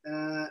in.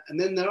 And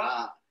then there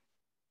are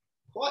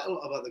quite a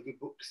lot of other good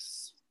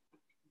books.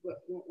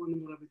 What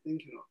one would I be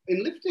thinking of?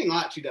 In lifting,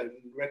 I actually don't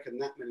reckon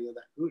that many are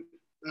that good.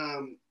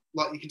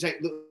 Like you can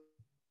take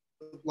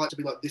like to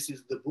be like, this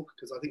is the book,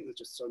 because I think there's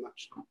just so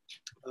much.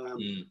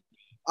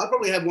 I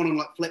probably have one on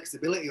like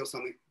flexibility or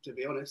something, to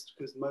be honest,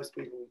 because most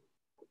people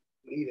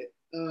need it.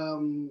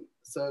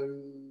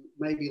 So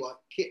maybe like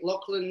Kit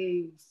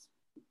Laughlin's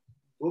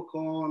book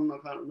on, I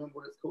can't remember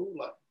what it's called,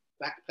 like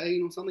back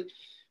pain or something.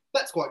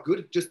 That's quite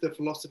good, just the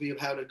philosophy of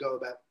how to go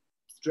about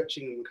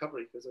stretching and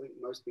recovery, because I think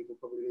most people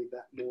probably need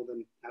that more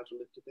than how to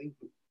lift a thing.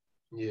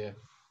 Yeah.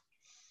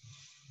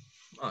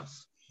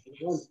 Nice.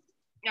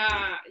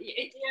 Yeah,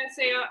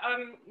 see,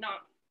 I'm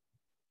not.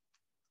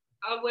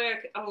 I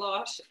work a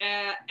lot,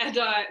 and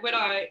when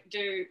I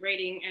do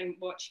reading and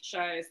watch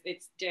shows,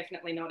 it's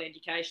definitely not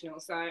educational.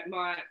 So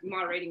my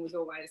reading was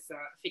always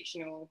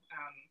fictional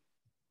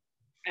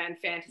and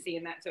fantasy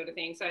and that sort of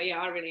thing. So yeah,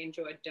 I really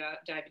enjoyed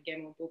David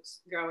Gemmell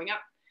books growing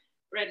up.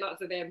 Read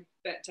lots of them,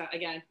 but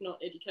again, not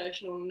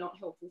educational, not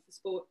helpful for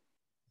sport.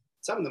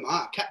 Some of them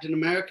are. Captain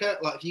America,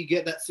 like if you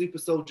get that super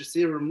soldier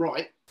serum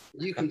right,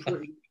 you can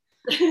pretty.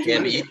 Yeah,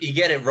 but you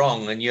get it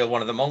wrong and you're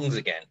one of the Mongs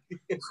again.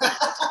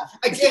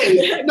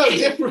 Again, no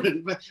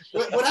different. But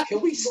Can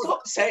we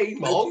stop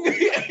saying Mong?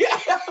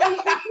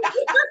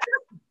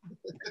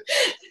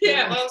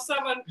 Yeah, well,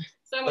 someone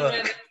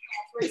ran that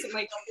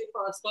recently got bit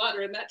by a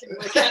spider and that didn't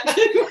work out.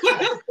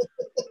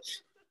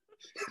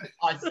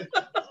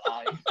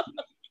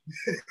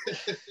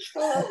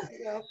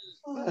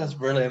 That's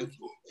brilliant.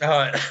 All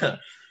right,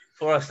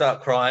 before I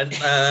start crying,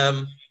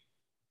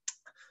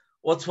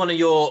 what's one of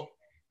your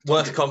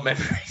worst comp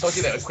memories? I'll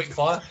do that with quick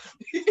fire.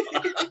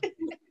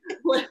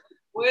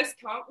 Worst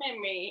comp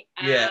memory?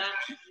 Yeah.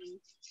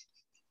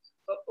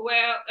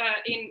 Well,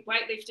 in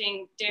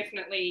weightlifting,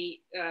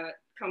 definitely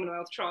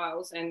Commonwealth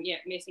trials, and yeah,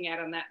 missing out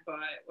on that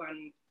by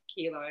 1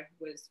 kilo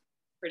was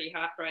pretty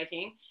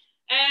heartbreaking.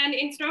 And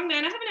in strongman,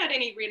 I haven't had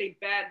any really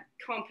bad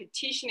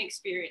competition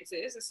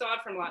experiences, aside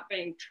from like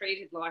being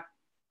treated like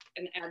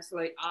an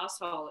absolute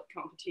asshole at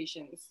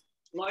competitions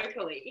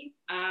locally.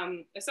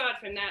 Aside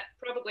from that,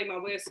 probably my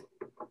worst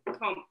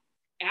comp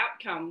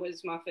outcome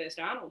was my first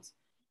Arnold's.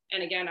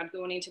 And again, I'd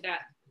gone into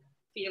that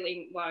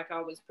feeling like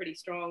I was pretty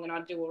strong and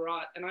I'd do all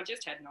right. And I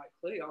just had no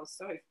clue. I was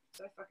so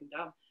fucking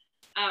dumb.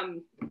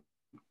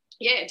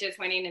 Yeah, just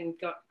went in and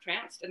got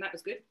trounced, and that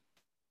was good.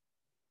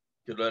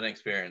 Good learning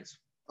experience.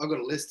 I've got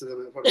a list of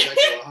them. It'll probably take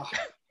a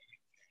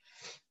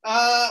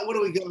while. What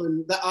are we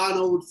going? The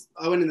Arnold's,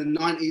 I went in the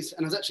 90s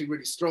and I was actually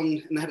really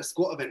strong, and they had a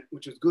squat event,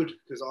 which was good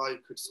because I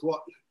could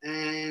squat.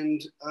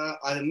 And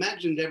I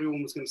imagined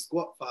everyone was going to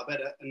squat far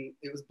better. And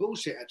it was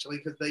bullshit, actually,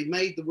 because they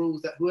made the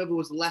rules that whoever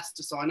was last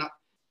to sign up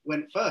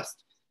went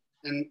first.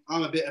 And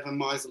I'm a bit of a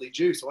miserly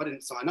Jew, so I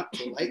didn't sign up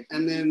till late.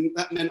 And then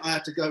that meant I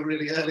had to go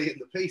really early in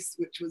the piece,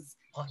 which was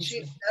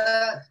shit.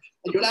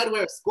 And you're allowed to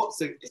wear a squat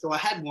suit. So I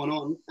had one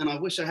on, and I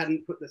wish I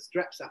hadn't put the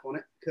straps up on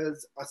it,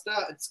 because I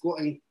started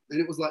squatting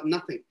and it was like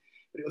nothing.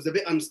 But it was a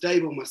bit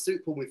unstable. My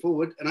suit pulled me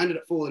forward and I ended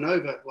up falling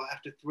over like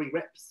after 3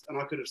 reps, and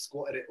I could have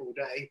squatted it all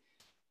day.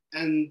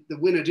 And the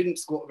winner didn't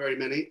squat very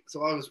many.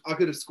 So I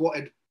could have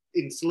squatted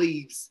in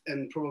sleeves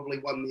and probably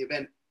won the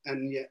event.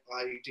 And yet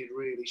I did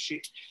really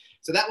shit.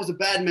 So that was a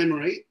bad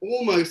memory.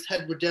 Almost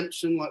had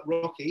redemption like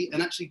Rocky,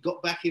 and actually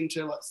got back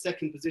into like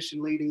second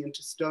position leading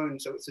into stone.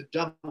 So it's a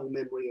double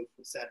memory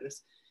of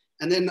sadness.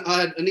 And then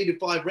I needed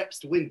 5 reps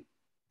to win.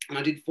 And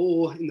I did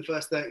 4 in the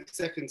first 30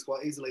 seconds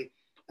quite easily.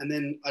 And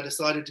then I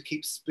decided to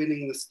keep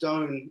spinning the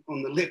stone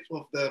on the lip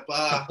of the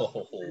bar,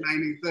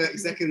 remaining 30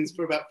 seconds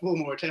for about 4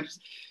 more attempts,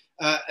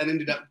 and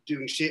ended up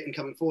doing shit and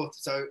coming fourth.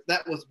 So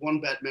that was one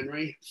bad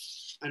memory.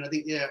 And I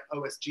think, yeah,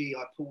 OSG,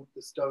 I pulled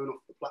the stone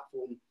off the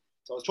platform.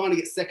 So I was trying to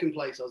get second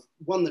place. I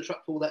won the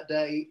truck pull that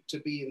day to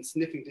be in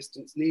sniffing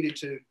distance, needed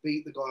to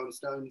beat the guy on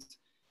stones.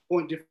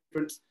 Point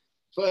difference.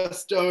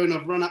 First stone,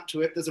 I've run up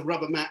to it. There's a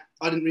rubber mat.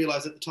 I didn't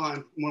realize at the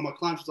time. One of my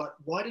clients was like,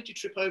 "Why did you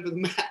trip over the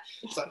mat?"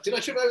 It's like, did I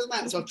trip over the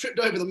mat? So I've tripped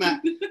over the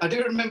mat. I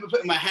do remember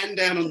putting my hand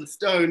down on the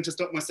stone to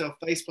stop myself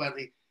face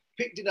planting.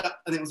 Picked it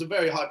up, and it was a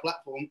very high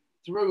platform.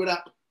 Threw it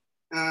up,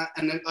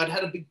 and I'd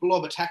had a big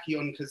blob of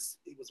tachyon because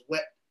it was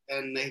wet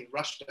and they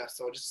rushed us.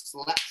 So I just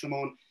slapped them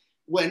on.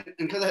 Went,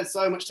 and because I had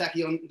so much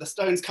tachyon, the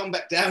stones come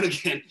back down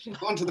again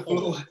onto the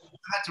floor.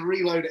 I had to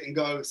reload it and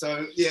go.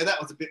 So yeah,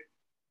 that was a bit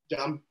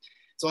dumb.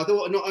 So I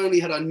thought not only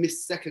had I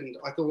missed second,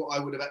 I thought I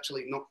would have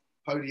actually not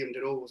podiumed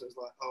at all. So it was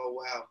like, oh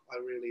wow, I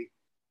really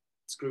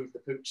screwed the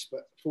pooch.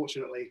 But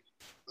fortunately,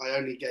 I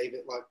only gave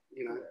it like,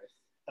 you know,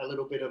 a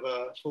little bit of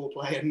a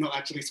foreplay and not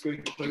actually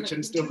screwed the pooch,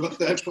 and still got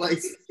third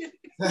place.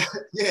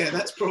 Yeah,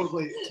 that's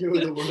probably 2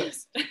 of the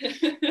worst.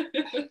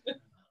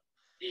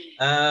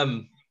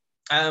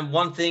 And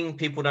one thing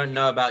people don't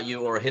know about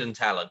you, or a hidden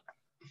talent.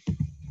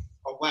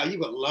 Oh wow,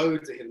 you've got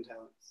loads of hidden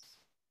talents.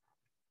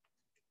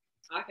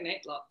 I can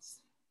eat lots.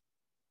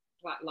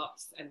 like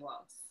lots and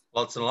lots.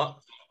 Lots and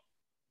lots.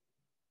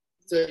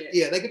 So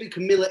yeah, they could do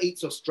Camilla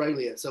Eats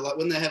Australia. So like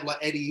when they have like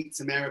Eddie Eats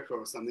America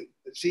or something,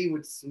 she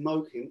would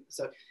smoke him.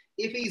 So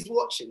if he's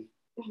watching,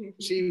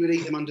 she would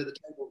eat him under the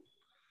table.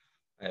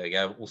 There we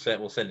go. We'll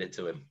send it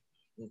to him.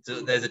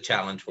 There's a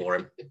challenge for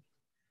him.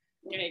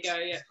 There you go.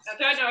 Yeah, I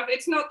don't know if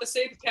it's not the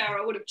superpower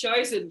I would have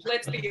chosen.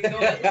 Let's be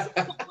honest.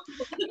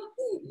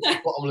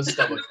 Bottomless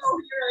stomach.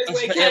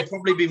 It'll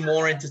probably be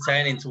more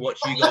entertaining to watch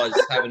you guys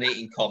have an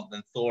eating comp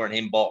than Thor and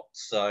him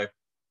box. So.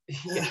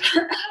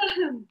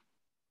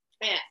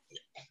 Yeah.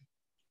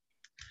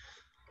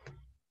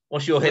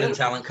 What's your hidden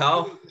talent,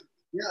 Carl?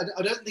 Yeah,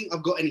 I don't think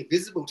I've got any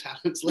visible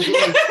talents.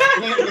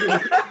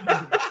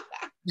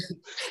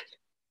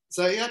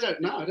 So yeah, I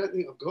don't know. I don't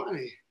think I've got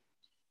any.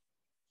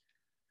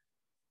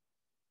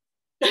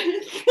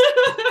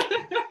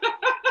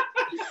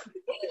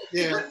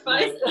 Yeah.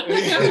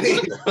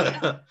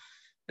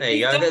 There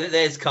you go.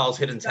 There's Carl's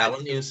hidden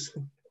talent. Yeah,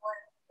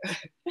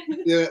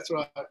 that's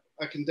right.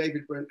 I can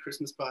David Brent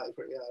Christmas party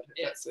pretty hard.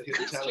 Yeah, that's a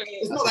hidden talent. true.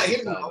 It's not that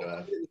hidden.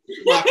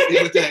 Right. The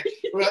other day,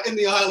 we're in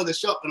the aisle of the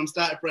shop and I'm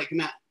started breaking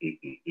that,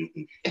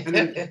 and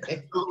then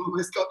it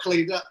almost got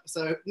cleaned up.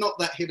 So not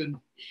that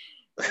hidden.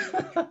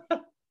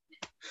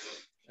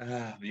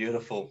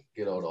 Beautiful.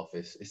 Good old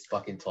Office. It's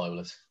fucking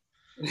timeless.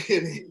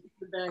 Really.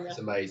 It's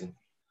amazing.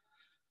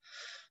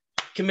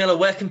 Camilla,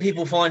 where can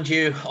people find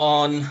you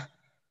on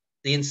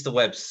the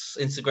Instawebs?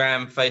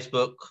 Instagram,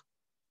 Facebook?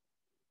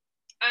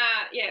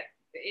 Yeah,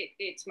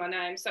 it's my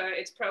name, so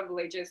it's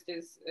probably just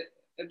as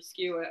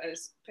obscure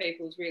as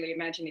people's really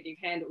imaginative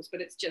handles,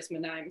 but it's just my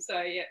name. So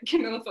yeah,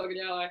 Camilla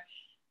Fogagnolo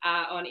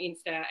on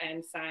Insta,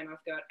 and same,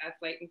 I've got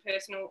Athlete and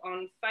Personal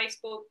on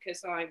Facebook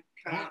because I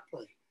can't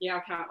work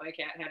out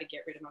how to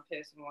get rid of my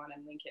personal one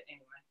and link it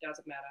anyway.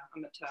 Doesn't matter.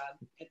 I'm a tard.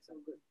 It's all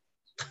good.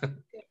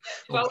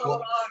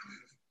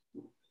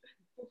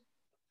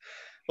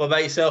 What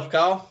about yourself,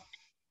 Carl?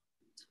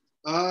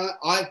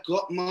 I've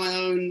got my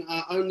own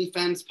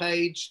OnlyFans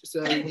page,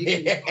 so you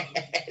can...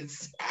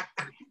 Yes.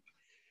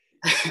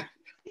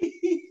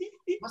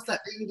 What's that?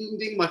 Ding, ding,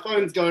 ding. My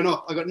phone's going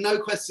off. I got no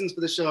questions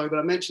for the show, but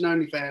I mentioned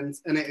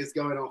OnlyFans and it is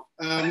going off.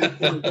 I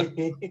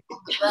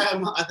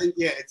think,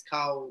 yeah, it's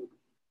Carl.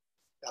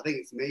 I think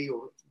it's me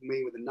or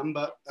me with a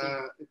number.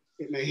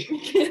 It's me.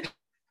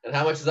 And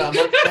how much is that a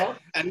month, Carl?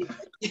 And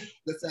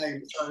the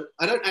same. So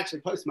I don't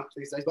actually post much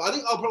these days, but I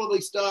think I'll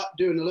probably start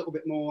doing a little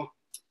bit more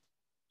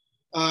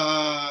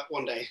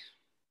one day.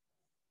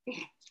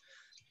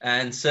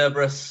 And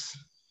Cerberus?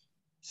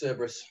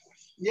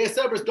 Yeah,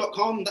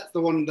 Cerberus.com. That's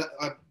the one that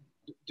I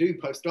do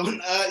post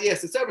on.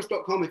 So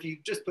Cerberus.com, if you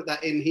just put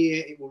that in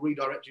here, it will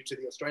redirect you to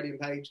the Australian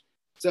page.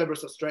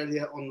 Cerberus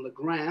Australia on the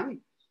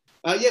gram.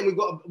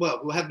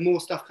 We'll have more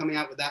stuff coming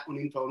out with that on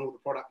info on all the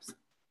products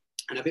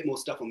and a bit more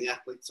stuff on the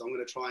athletes. So I'm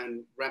going to try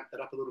and ramp that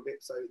up a little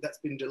bit. So that's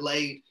been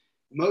delayed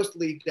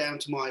mostly down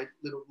to my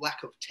little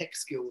lack of tech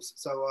skills.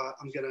 So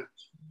I'm going to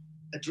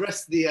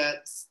address the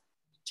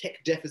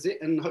tech deficit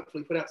and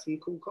hopefully put out some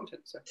cool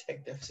content. So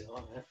Tech deficit, I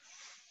like that.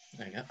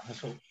 There you go.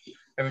 That's what,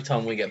 every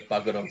time we get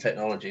buggered on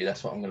technology,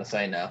 that's what I'm going to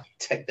say now.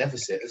 Tech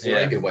deficit. That's a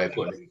very good way of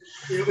putting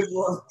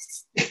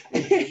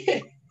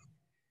it.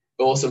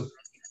 Awesome.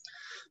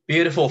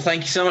 Beautiful.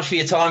 Thank you so much for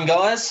your time,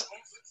 guys.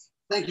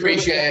 Thank you.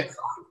 Appreciate it.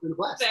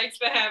 Thanks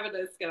for having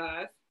us,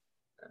 guys.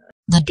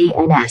 The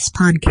DNS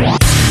Podcast.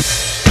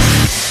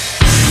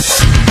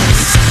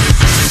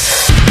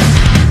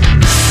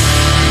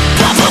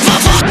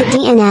 The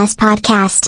DNS Podcast.